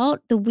get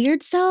out, the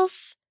weird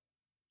self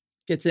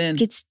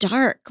gets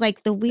dark.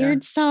 Like the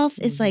weird self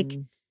is like,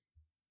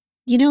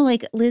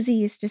 like Lizzie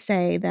used to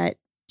say that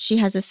she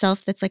has a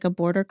self that's like a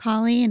border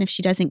collie. And if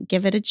she doesn't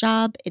give it a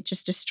job, it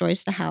just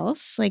destroys the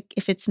house. Like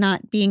if it's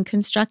not being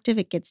constructive,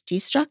 it gets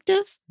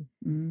destructive.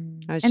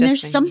 And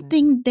there's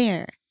something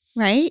there,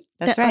 right?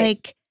 That's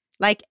right.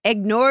 Like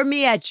ignore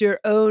me at your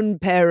own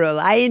peril.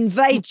 I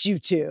invite you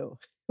to.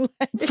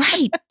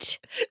 Right.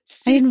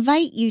 I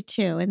invite you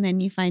to. And then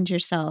you find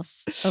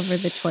yourself over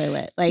the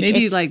toilet. Like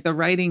maybe like the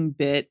writing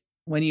bit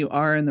when you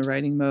are in the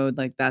writing mode,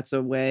 like that's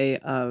a way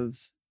of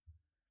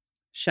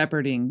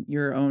shepherding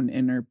your own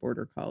inner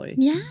border collie.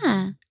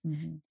 Yeah.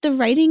 The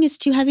writing is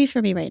too heavy for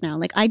me right now.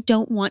 Like I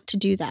don't want to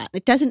do that.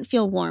 It doesn't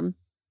feel warm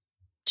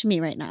to me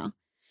right now.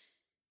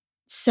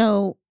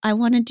 So I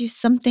want to do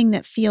something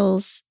that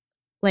feels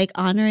like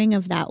honoring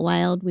of that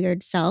wild,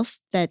 weird self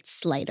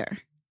that's lighter.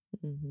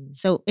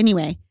 So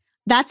anyway,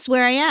 that's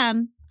where I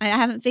am. I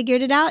haven't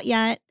figured it out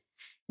yet.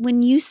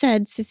 When you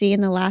said, Sissy,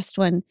 in the last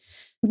one,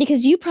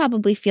 because you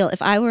probably feel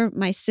if I were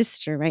my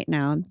sister right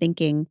now, I'm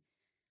thinking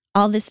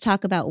all this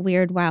talk about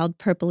weird, wild,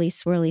 purpley,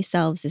 swirly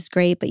selves is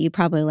great, but you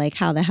probably like,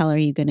 how the hell are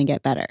you going to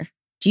get better?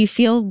 Do you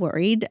feel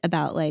worried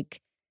about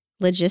like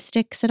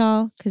logistics at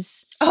all?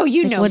 Because what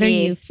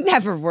me. Are you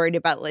never worried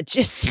about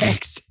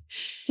logistics.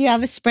 Do you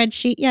have a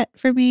spreadsheet yet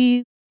for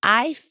me?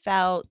 I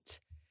felt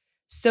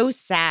so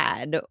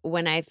sad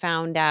when I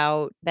found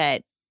out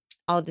that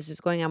all this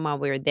was going on while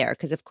we were there.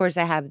 Because of course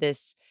I have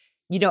this,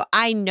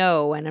 I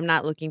know, and I'm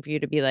not looking for you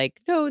to be like,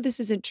 no, this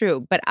isn't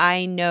true. But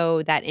I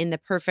know that in the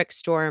perfect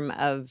storm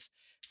of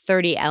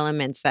 30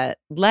 elements that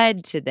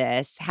led to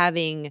this,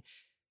 having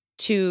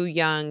 2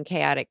 young,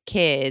 chaotic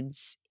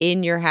kids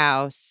in your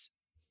house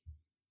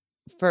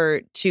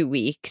for 2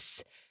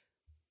 weeks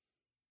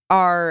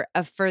are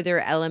a further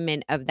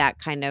element of that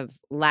kind of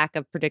lack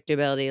of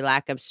predictability,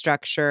 lack of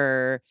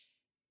structure,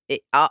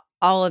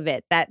 all of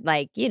it. That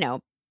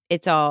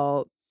it's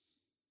all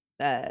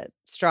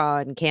straw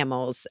and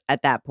camels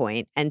at that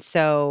point. And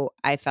so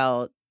I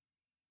felt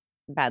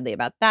badly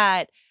about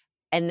that.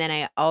 And then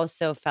I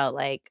also felt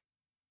like,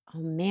 oh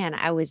man,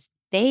 I was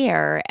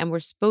there and we're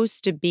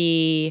supposed to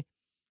be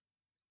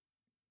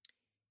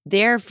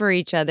there for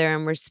each other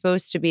and we're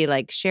supposed to be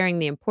like sharing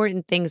the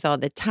important things all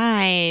the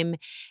time.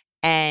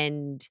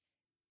 And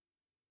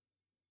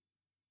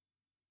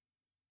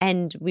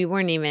we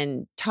weren't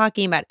even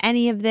talking about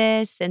any of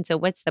this. And so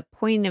what's the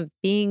point of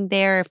being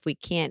there if we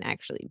can't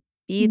actually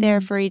be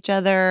there for each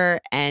other?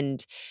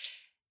 And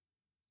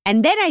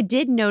And then I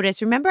did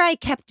notice, remember I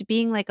kept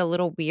being like a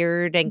little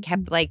weird and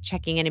kept like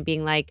checking in and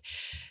being like,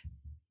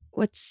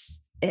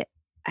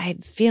 I'm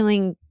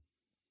feeling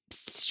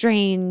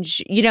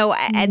strange,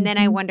 and then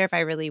I wonder if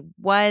I really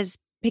was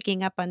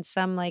picking up on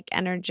some like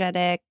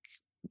energetic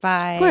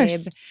vibe. Of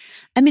course.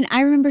 I mean,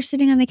 I remember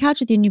sitting on the couch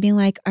with you and you being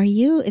like,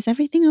 is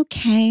everything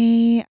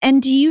okay?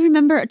 And do you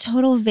remember a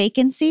total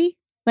vacancy?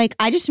 Like,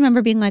 I just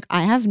remember being like,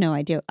 I have no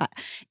idea.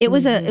 It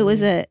was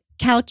a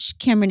couch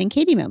Cameron and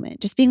Katie moment.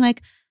 Just being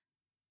like,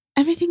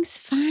 everything's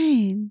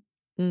fine.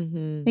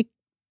 Like,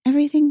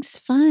 everything's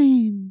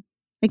fine.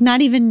 Like,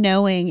 not even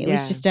knowing. It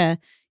was just a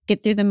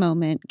get through the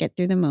moment.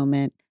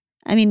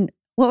 I mean,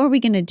 what were we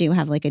going to do?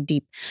 Have like a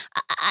deep,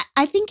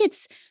 I think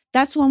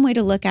that's one way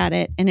to look at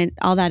it. And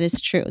all that is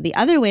true. The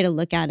other way to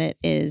look at it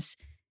is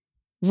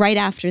right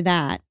after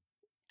that,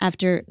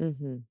 after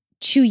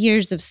 2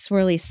 years of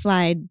swirly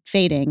slide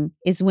fading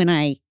is when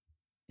I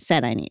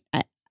said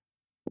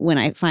when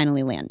I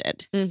finally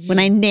landed, when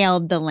I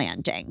nailed the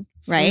landing,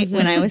 right?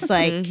 When I was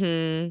like,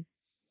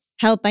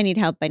 help, I need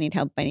help,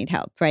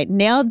 right?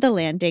 Nailed the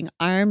landing,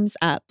 arms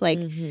up, like,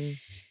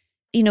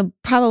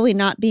 probably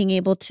not being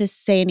able to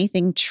say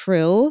anything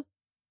true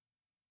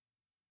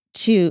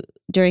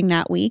during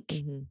that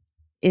week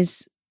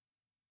is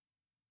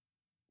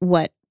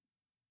what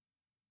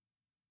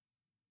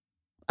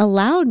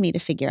allowed me to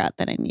figure out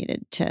that I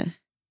needed to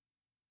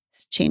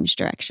change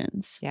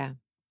directions. Yeah.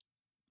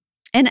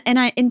 And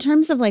I, in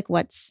terms of like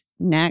what's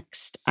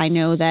next, I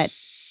know that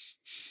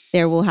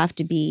there will have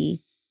to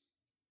be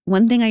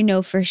one thing I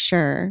know for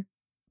sure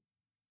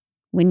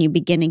when you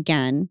begin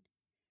again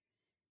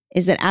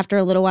is that after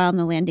a little while on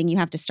the landing, you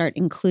have to start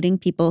including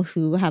people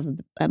who have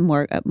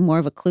more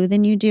of a clue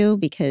than you do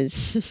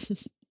because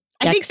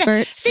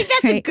experts. I think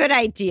that's a good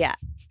idea.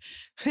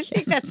 I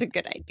think that's a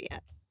good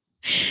idea.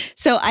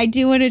 So I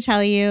do want to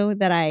tell you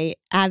that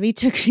Abby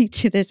took me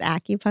to this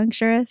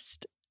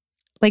acupuncturist.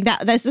 Like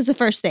this is the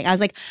first thing. I was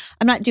like,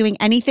 I'm not doing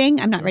anything.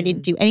 I'm not ready to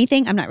do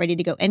anything. I'm not ready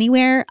to go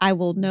anywhere. I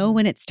will know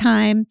when it's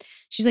time.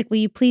 She's like, will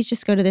you please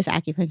just go to this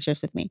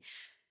acupuncturist with me?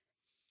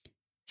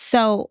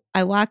 So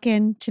I walk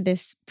into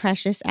this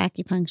precious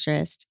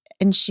acupuncturist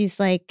and she's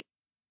like,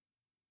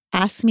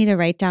 asks me to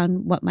write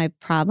down what my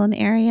problem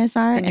areas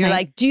are. And you're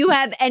like, do you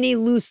have any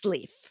loose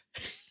leaf?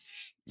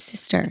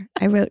 Sister,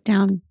 I wrote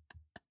down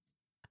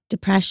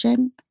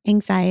depression,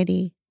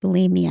 anxiety,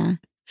 bulimia,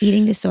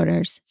 eating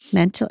disorders,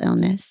 mental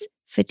illness,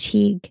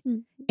 fatigue,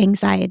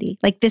 anxiety.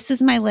 Like this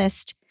was my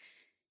list.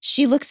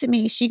 She looks at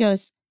me, she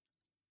goes,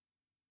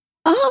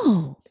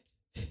 oh,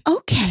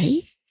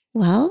 okay.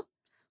 Well,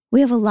 we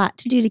have a lot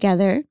to do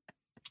together.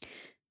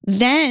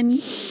 Then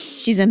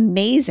she's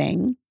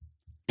amazing.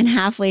 And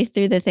halfway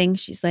through the thing,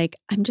 she's like,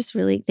 I'm just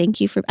really, thank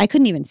you for, I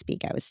couldn't even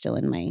speak. I was still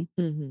in my,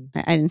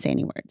 I didn't say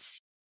any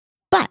words.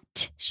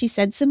 But she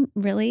said some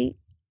really,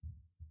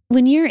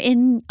 when you're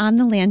on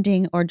the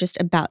landing or just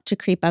about to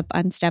creep up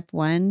on step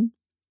 1,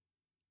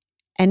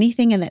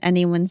 anything that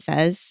anyone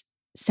says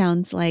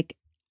sounds like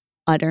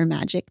utter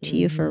magic to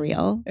you for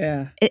real.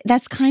 Yeah.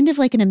 That's kind of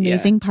like an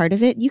amazing part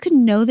of it. You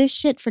can know this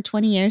shit for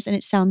 20 years and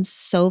it sounds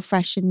so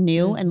fresh and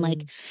new and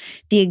like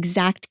the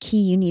exact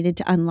key you needed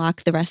to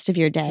unlock the rest of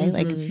your day.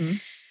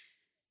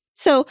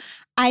 So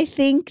I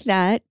think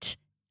that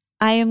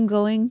I am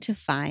going to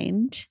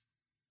find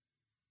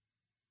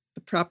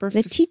the proper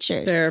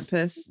teachers,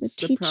 therapists, the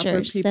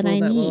teachers proper that I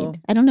need.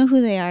 I don't know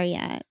who they are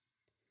yet,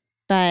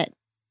 but.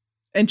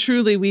 And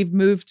truly, we've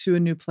moved to a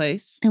new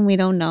place, and we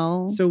don't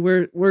know. So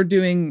we're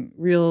doing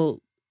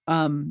real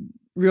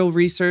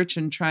research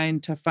and trying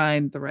to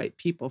find the right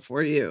people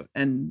for you.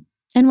 And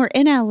we're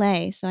in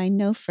LA, so I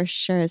know for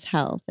sure as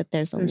hell that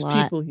there's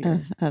lot people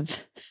here.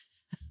 Of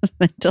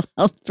mental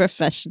health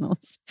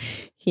professionals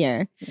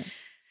here. Yeah.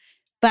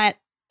 But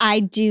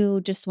I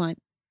do just want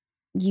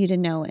you to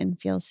know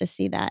and feel,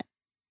 Sissy, that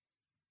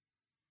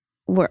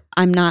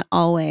I'm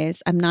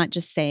not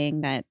just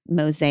saying that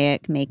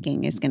mosaic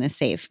making is going to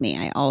save me.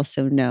 I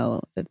also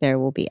know that there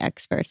will be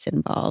experts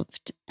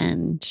involved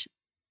and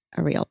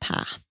a real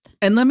path.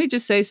 And let me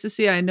just say,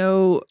 Sissy, I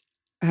know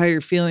how you're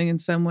feeling in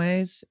some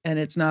ways, and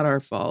it's not our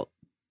fault.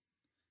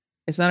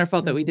 It's not our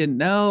fault that we didn't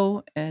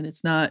know, and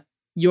it's not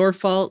your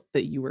fault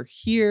that you were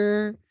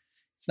here.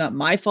 It's not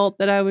my fault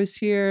that I was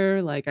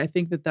here. Like, I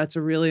think that that's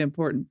a really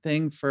important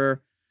thing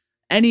for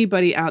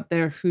anybody out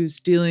there who's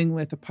dealing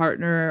with a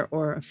partner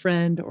or a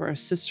friend or a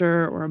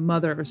sister or a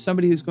mother or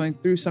somebody who's going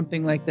through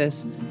something like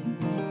this.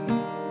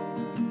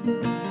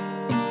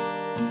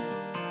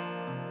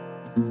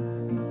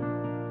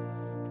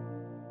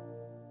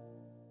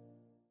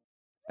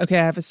 Okay,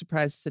 I have a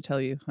surprise to tell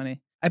you, honey.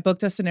 I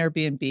booked us an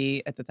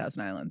Airbnb at the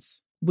Thousand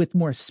Islands with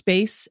more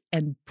space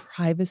and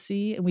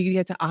privacy, and we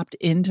get to opt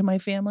into my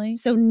family.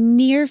 So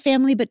near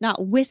family, but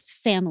not with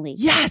family.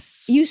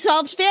 Yes! You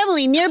solved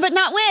family, near but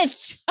not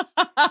with.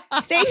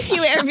 Thank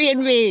you,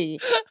 Airbnb.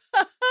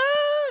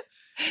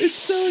 It's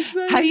so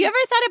exciting. Have you ever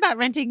thought about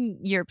renting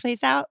your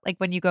place out, like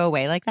when you go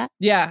away like that?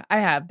 Yeah, I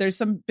have. There's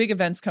some big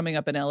events coming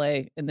up in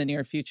LA in the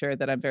near future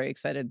that I'm very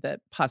excited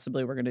that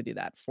possibly we're going to do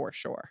that for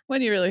sure.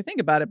 When you really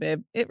think about it,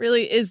 babe, it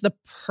really is the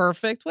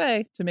perfect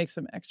way to make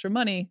some extra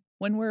money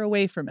when we're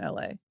away from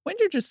LA. When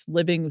you're just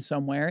living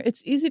somewhere,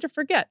 it's easy to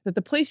forget that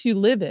the place you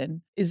live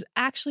in is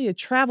actually a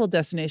travel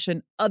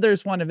destination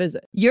others want to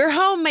visit. Your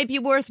home might be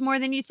worth more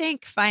than you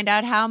think. Find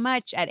out how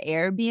much at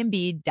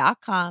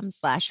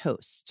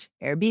airbnb.com/host.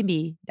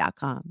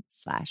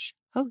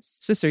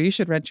 Airbnb.com/host. Sister, you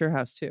should rent your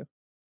house too.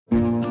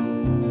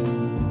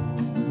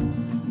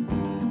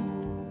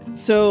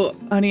 So,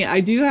 honey,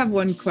 I do have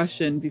one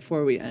question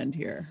before we end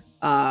here.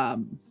 I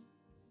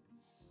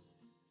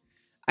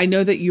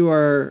know that you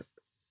are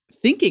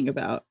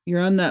you're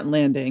on that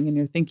landing and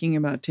you're thinking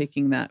about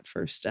taking that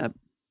first step.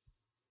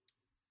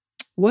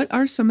 What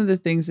are some of the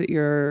things that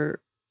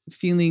you're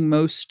feeling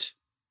most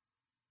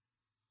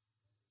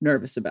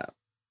nervous about?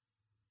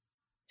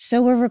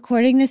 So we're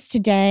recording this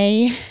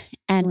today,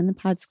 and when the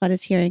Pod Squad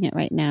is hearing it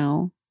right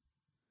now,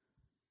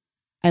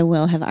 I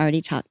will have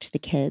already talked to the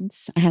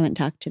kids. I haven't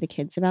talked to the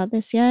kids about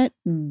this yet.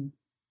 And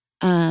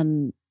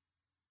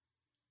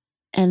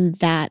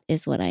that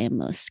is what I am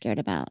most scared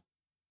about,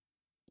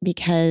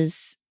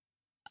 because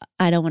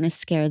I don't want to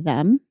scare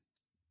them.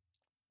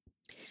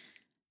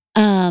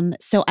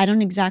 So I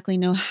don't exactly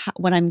know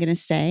what I'm going to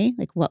say,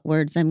 like what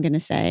words I'm going to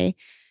say.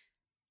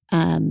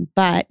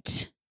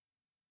 But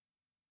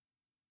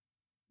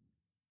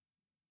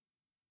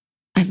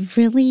I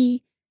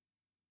really,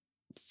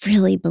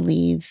 really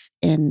believe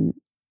in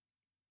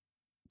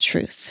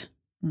truth.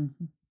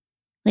 Mm-hmm.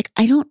 Like,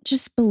 I don't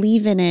just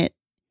believe in it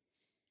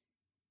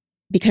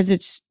because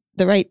it's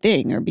the right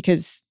thing or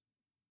because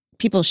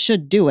people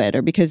should do it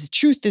or because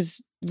truth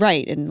is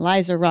right and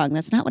lies are wrong.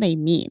 That's not what I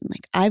mean.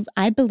 Like,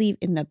 I believe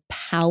in the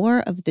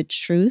power of the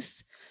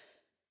truth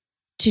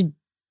to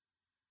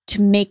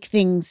make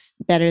things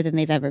better than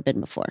they've ever been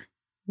before.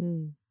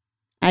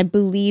 I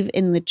believe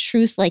in the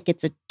truth like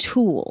it's a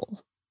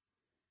tool.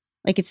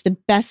 Like it's the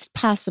best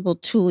possible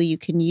tool you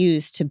can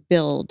use to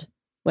build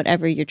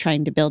whatever you're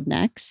trying to build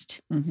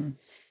next. Mm-hmm.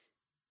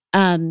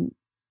 And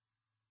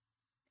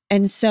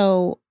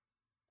so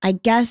I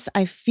guess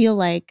I feel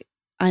like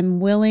I'm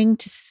willing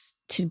to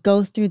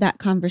go through that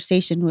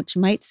conversation, which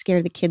might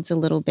scare the kids a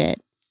little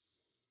bit,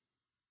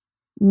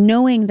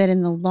 knowing that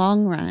in the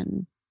long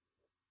run,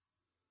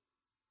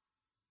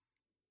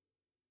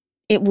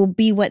 it will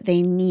be what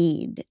they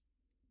need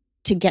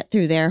to get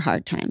through their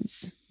hard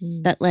times.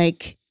 That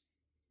like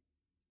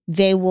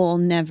they will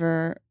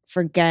never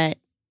forget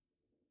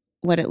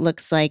what it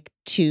looks like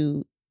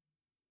to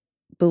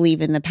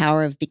believe in the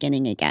power of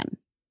beginning again,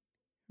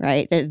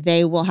 right? That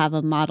they will have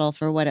a model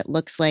for what it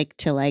looks like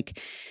to like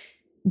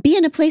be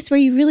in a place where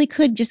you really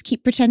could just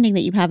keep pretending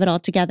that you have it all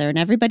together and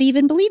everybody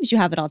even believes you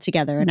have it all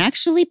together. And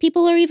actually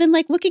people are even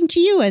like looking to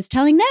you as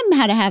telling them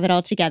how to have it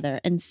all together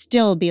and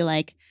still be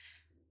like,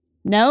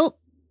 nope,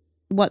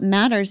 what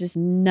matters is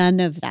none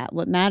of that.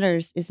 What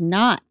matters is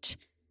not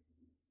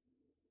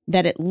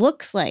that it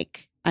looks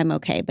like I'm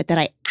okay, but that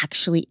I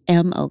actually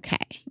am okay.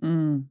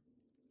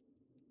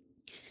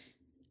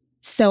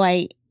 So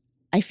I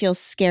feel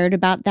scared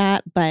about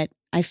that, but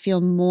I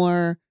feel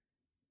more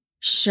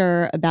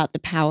sure about the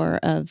power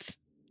of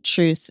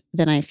truth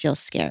than I feel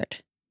scared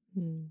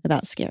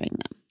about scaring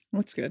them.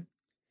 That's good.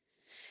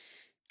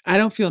 I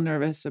don't feel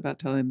nervous about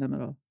telling them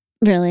at all.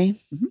 Really?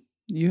 Mm-hmm.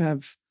 You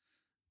have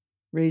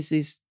raised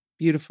these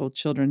beautiful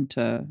children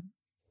to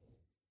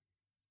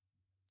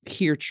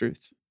hear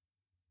truth.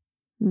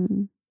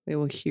 Mm-hmm. They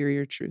will hear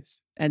your truth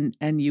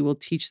and you will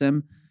teach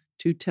them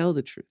to tell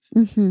the truth.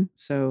 Mm-hmm.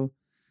 So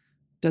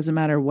it doesn't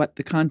matter what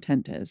the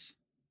content is.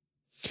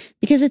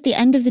 Because at the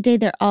end of the day,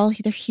 they're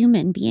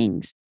human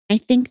beings. I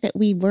think that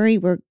we worry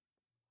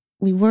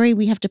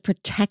we have to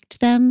protect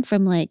them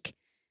from like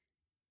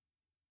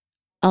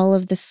all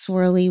of the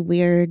swirly,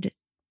 weird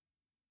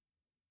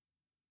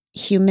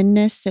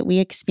humanness that we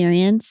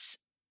experience.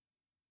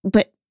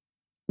 But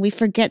we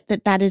forget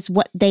that that is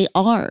what they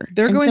are.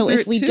 They're and going so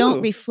through if we it too.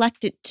 don't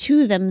reflect it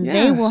to them,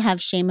 they will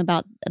have shame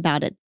about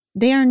it.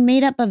 They are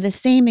made up of the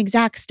same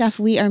exact stuff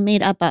we are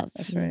made up of.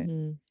 That's right.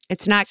 Mm-hmm.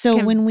 It's not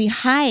so when we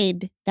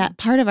hide that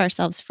part of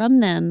ourselves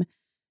from them,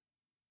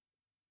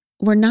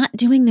 we're not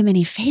doing them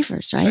any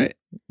favors, right?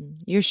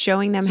 You're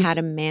showing them how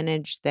to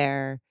manage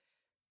their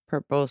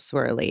purple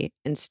swirly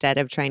instead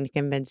of trying to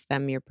convince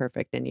them you're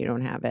perfect and you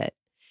don't have it.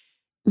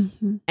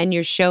 Mm-hmm. And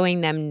you're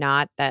showing them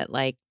not that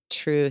like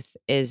truth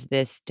is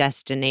this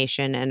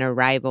destination and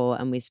arrival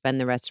and we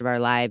spend the rest of our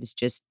lives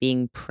just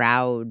being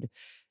proud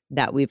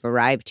that we've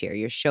arrived here.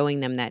 You're showing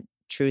them that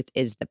truth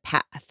is the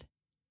path.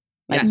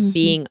 Like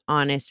being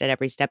honest at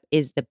every step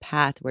is the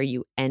path where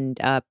you end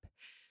up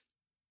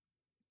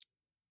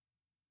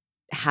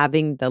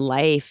having the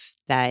life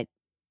that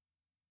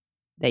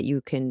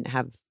you can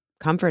have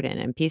comfort in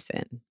and peace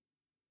in.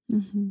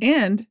 Mm-hmm.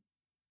 And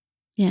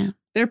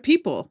they're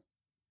people.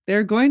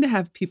 They're going to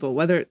have people,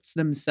 whether it's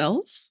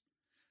themselves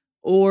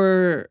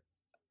or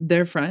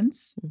their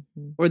friends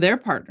or their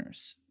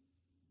partners.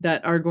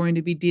 that are going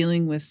to be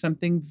dealing with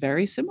something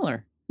very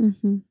similar.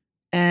 Mm-hmm.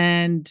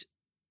 And,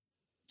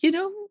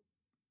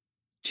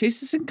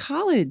 Chase is in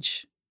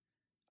college.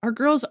 Our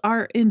girls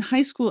are in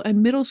high school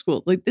and middle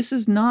school. Like, this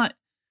is not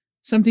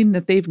something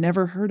that they've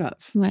never heard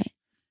of. Right.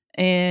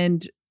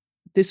 And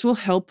this will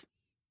help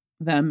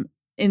them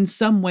in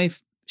some way,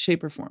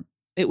 shape, or form.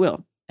 It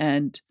will.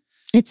 And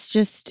it's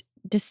just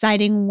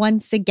deciding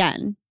once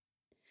again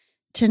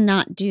to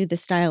not do the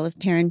style of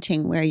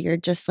parenting where you're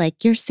just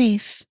like, you're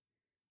safe.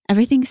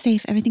 Everything's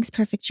safe. Everything's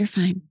perfect. You're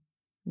fine.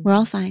 We're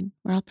all fine.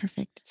 We're all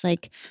perfect. It's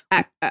like,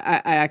 I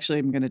actually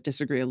am going to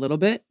disagree a little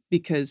bit,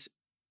 because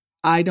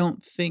I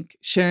don't think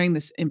sharing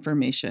this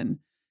information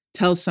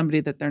tells somebody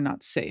that they're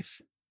not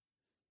safe.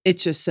 It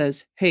just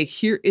says, hey,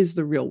 here is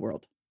the real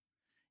world.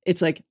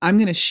 It's like, I'm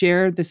going to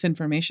share this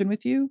information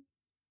with you,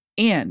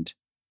 and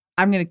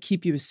I'm going to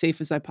keep you as safe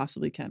as I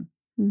possibly can.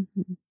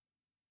 mm-hmm.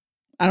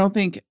 I don't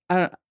think,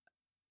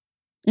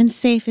 and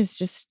safe is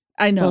just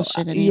I know.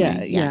 bullshit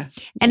anyway. Yeah.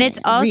 And it's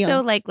also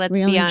Real. like, let's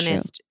Real be and true.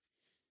 honest,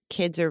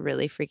 kids are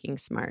really freaking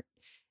smart.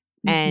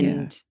 Mm-hmm.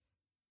 And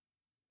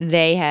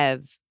they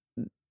have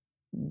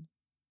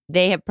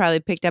probably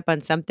picked up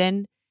on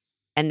something,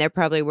 and they're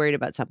probably worried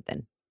about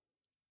something.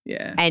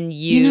 Yeah. And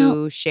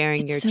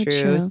sharing your so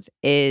truth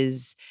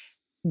is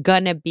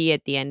gonna be,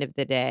 at the end of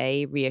the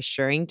day,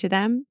 reassuring to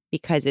them,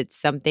 because it's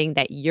something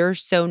that you're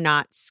so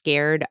not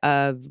scared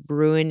of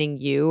ruining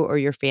you or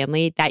your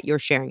family that you're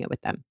sharing it with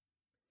them.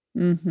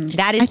 Mm-hmm.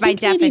 That is by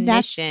think maybe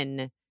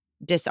definition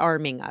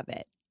disarming of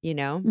it,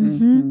 Mm-hmm.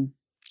 Mm-hmm.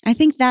 I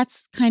think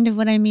that's kind of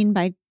what I mean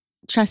by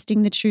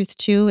trusting the truth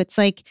too. It's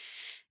like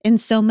in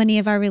so many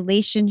of our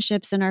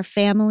relationships and our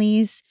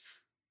families,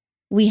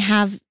 we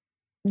have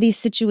these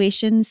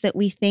situations that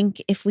we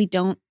think if we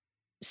don't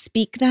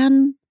speak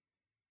them,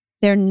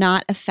 they're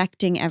not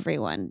affecting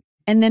everyone.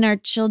 And then our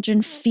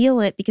children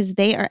feel it because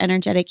they are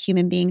energetic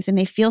human beings and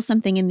they feel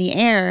something in the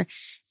air.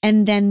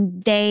 And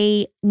then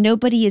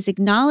nobody is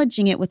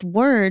acknowledging it with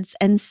words.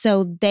 And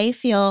so they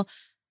feel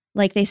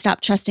like they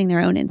stop trusting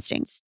their own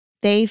instincts.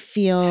 They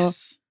feel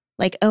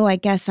like, oh, I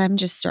guess I'm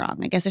just wrong.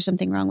 I guess there's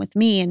something wrong with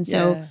me. And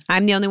so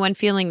I'm the only one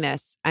feeling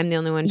this. I'm the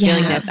only one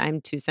feeling this.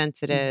 I'm too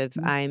sensitive.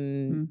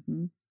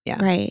 Mm-hmm.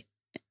 Right.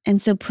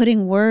 And so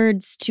putting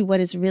words to what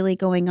is really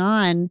going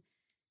on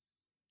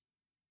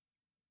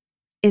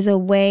is a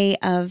way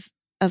of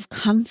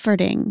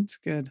comforting It's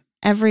good.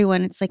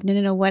 everyone. It's like,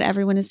 no, what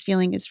everyone is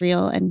feeling is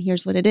real, and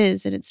here's what it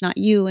is, and it's not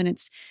you, and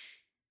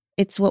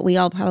it's what we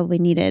all probably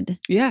needed.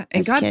 Yeah.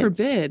 And God kids.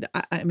 forbid,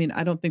 I mean,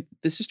 I don't think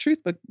this is true,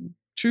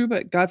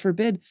 but God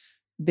forbid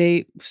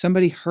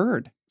somebody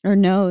heard Or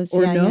knows.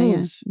 or Yeah.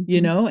 knows,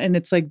 Mhm. and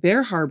it's like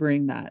they're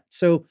harboring that.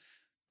 So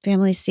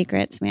Family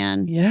secrets,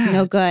 man. yeah,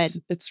 No good.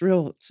 It's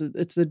real.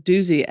 It's a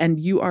doozy, and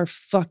you are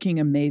fucking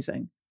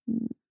amazing.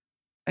 Mm.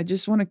 I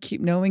just want to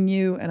keep knowing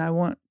you, and I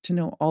want to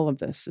know all of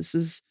this.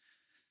 This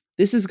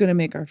is going to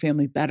make our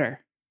family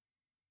better.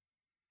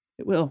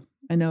 It will.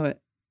 I know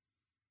it.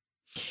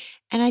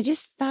 And I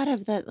just thought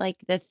of that, like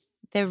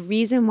the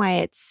reason why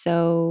it's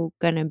so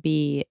gonna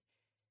be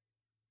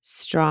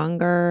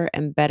stronger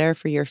and better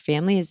for your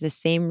family is the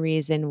same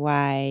reason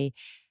why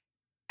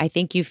I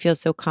think you feel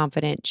so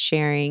confident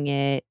sharing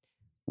it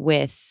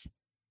with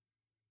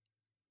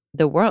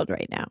the world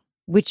right now,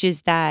 which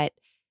is that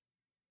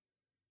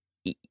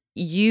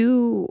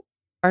you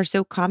are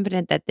so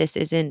confident that this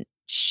isn't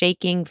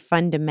shaking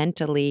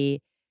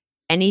fundamentally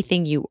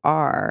anything you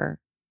are,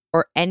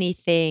 or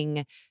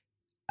anything,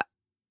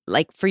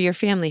 like for your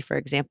family, for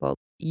example.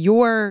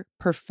 Your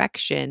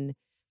perfection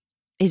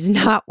is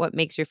not what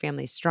makes your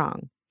family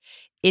strong.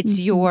 It's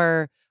Mhm.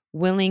 your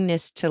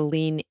willingness to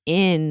lean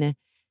in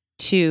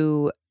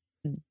to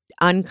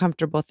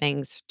uncomfortable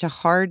things, to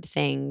hard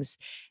things,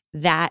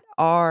 that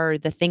are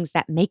the things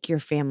that make your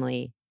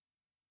family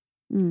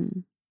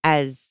Mm.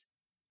 as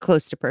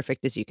close to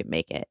perfect as you can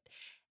make it.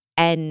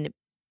 And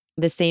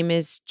the same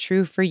is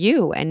true for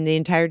you and the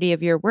entirety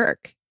of your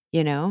work.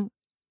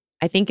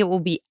 I think it will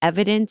be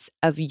evidence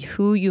of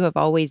who you have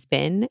always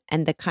been,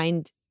 and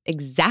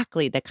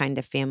exactly the kind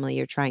of family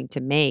you're trying to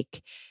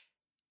make,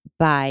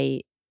 by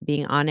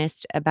being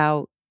honest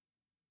about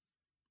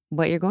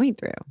what you're going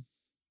through.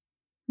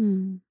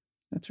 Mm.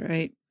 That's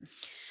right.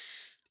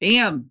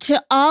 Damn.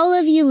 To all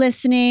of you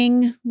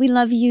listening, we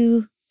love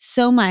you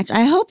so much.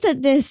 I hope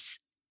that this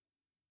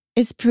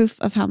is proof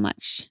of how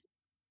much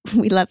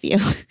we love you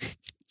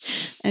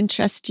and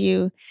trust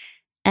you.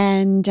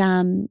 And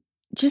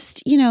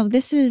just,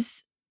 this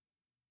is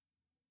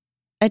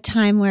a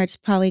time where it's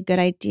probably a good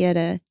idea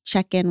to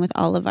check in with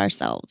all of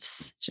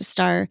ourselves, just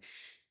our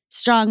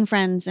strong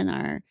friends and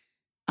our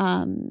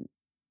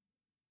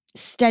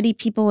steady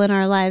people in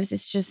our lives.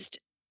 It's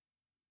just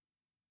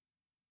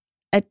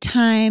a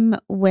time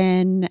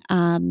when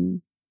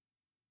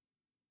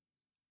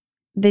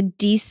the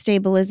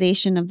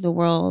destabilization of the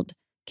world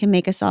can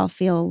make us all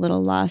feel a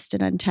little lost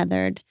and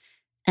untethered.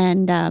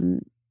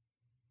 And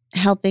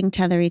helping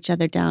tether each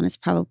other down is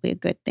probably a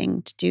good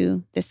thing to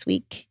do this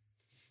week.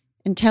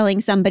 And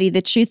telling somebody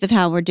the truth of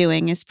how we're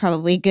doing is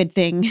probably a good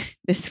thing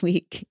this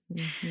week.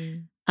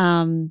 Mm-hmm.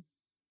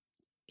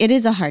 It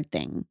is a hard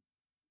thing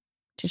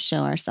to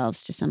show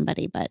ourselves to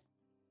somebody, but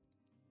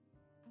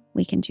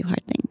we can do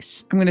hard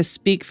things. I'm going to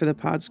speak for the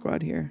Pod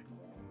Squad here.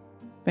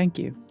 Thank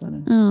you,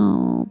 Lennon.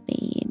 Oh,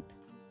 babe.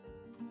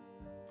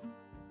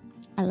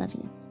 I love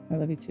you. I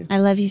love you too. I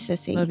love you,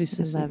 sissy. Love you,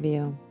 sister. I love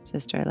you,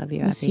 sister. I love you,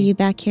 We'll Abby. see you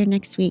back here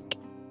next week.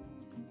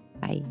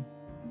 Bye.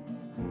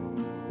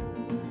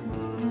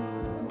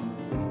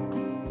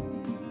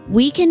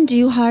 We Can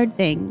Do Hard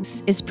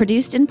Things is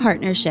produced in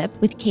partnership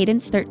with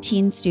Cadence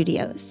 13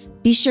 Studios.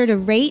 Be sure to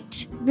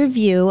rate,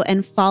 review,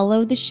 and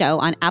follow the show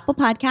on Apple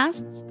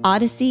Podcasts,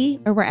 Odyssey,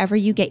 or wherever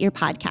you get your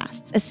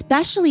podcasts.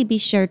 Especially be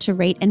sure to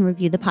rate and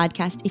review the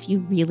podcast if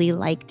you really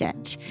liked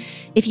it.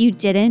 If you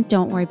didn't,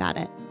 don't worry about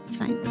it. It's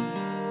fine.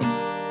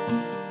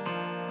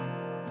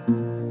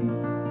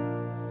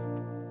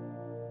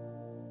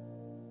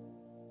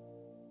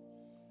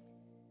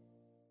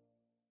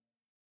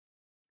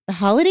 The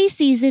holiday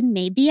season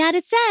may be at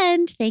its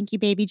end, thank you,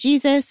 baby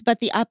Jesus, but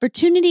the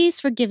opportunities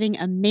for giving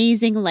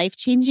amazing,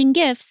 life-changing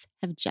gifts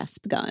have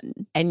just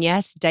begun. And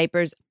yes,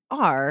 diapers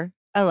are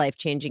a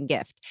life-changing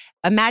gift.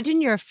 Imagine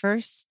you're a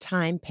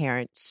first-time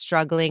parent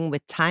struggling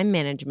with time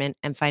management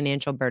and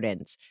financial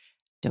burdens.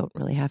 Don't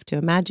really have to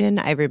imagine.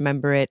 I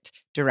remember it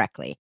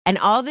directly. And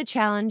all the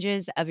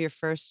challenges of your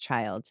first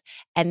child.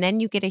 And then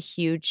you get a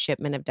huge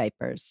shipment of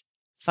diapers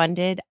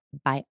funded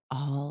by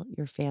all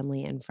your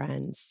family and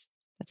friends.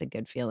 That's a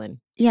good feeling.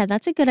 Yeah,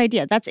 that's a good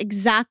idea. That's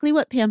exactly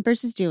what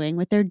Pampers is doing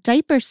with their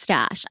diaper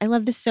stash. I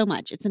love this so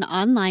much. It's an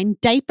online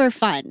diaper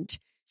fund.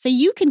 So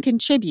you can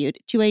contribute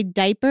to a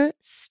diaper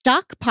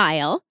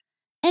stockpile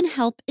and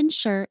help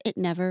ensure it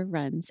never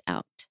runs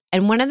out.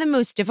 And one of the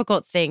most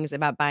difficult things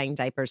about buying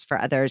diapers for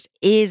others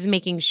is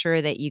making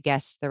sure that you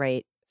guess the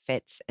right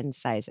fits and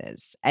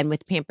sizes. And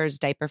with Pampers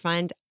Diaper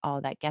Fund,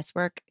 all that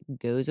guesswork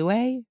goes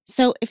away.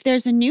 So if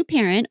there's a new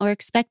parent or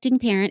expecting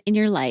parent in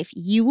your life,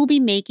 you will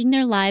be making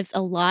their lives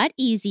a lot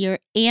easier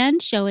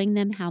and showing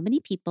them how many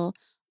people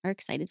are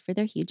excited for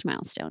their huge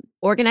milestone.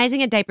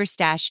 Organizing a diaper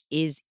stash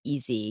is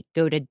easy.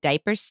 Go to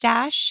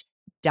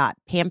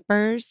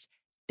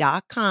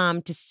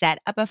diaperstash.pampers.com to set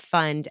up a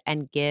fund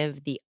and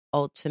give the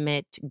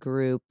ultimate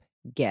group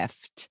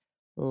gift.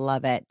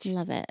 Love it.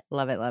 Love it.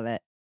 Love it. Love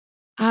it.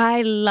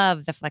 I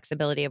love the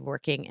flexibility of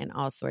working in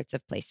all sorts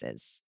of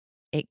places.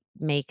 It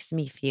makes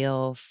me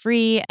feel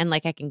free and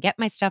like I can get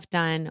my stuff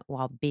done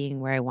while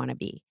being where I want to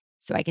be.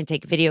 So I can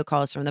take video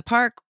calls from the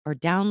park or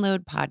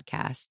download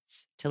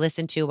podcasts to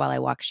listen to while I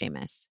walk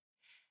Seamus.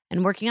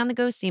 And working on the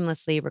go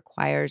seamlessly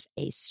requires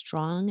a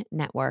strong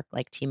network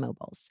like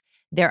T-Mobile's.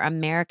 They're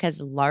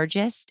America's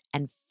largest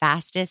and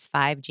fastest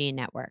 5G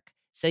network,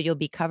 so you'll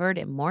be covered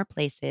in more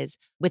places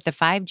with the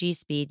 5G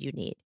speed you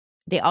need.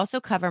 They also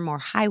cover more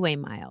highway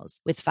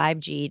miles with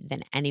 5G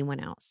than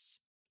anyone else.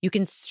 You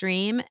can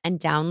stream and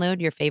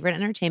download your favorite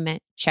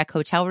entertainment, check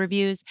hotel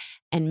reviews,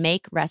 and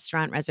make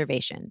restaurant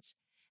reservations.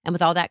 And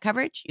with all that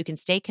coverage, you can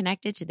stay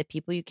connected to the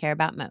people you care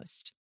about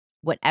most.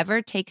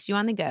 Whatever takes you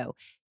on the go,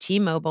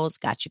 T-Mobile's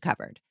got you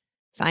covered.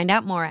 Find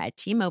out more at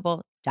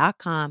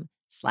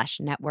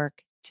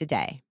T-Mobile.com/network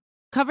today.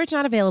 Coverage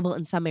not available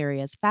in some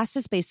areas.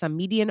 Fastest based on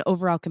median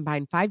overall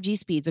combined 5G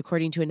speeds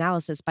according to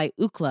analysis by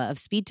Ookla of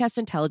Speed Test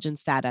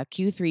Intelligence Data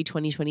Q3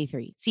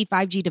 2023. See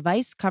 5G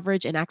device,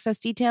 coverage, and access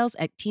details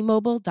at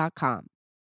T-Mobile.com.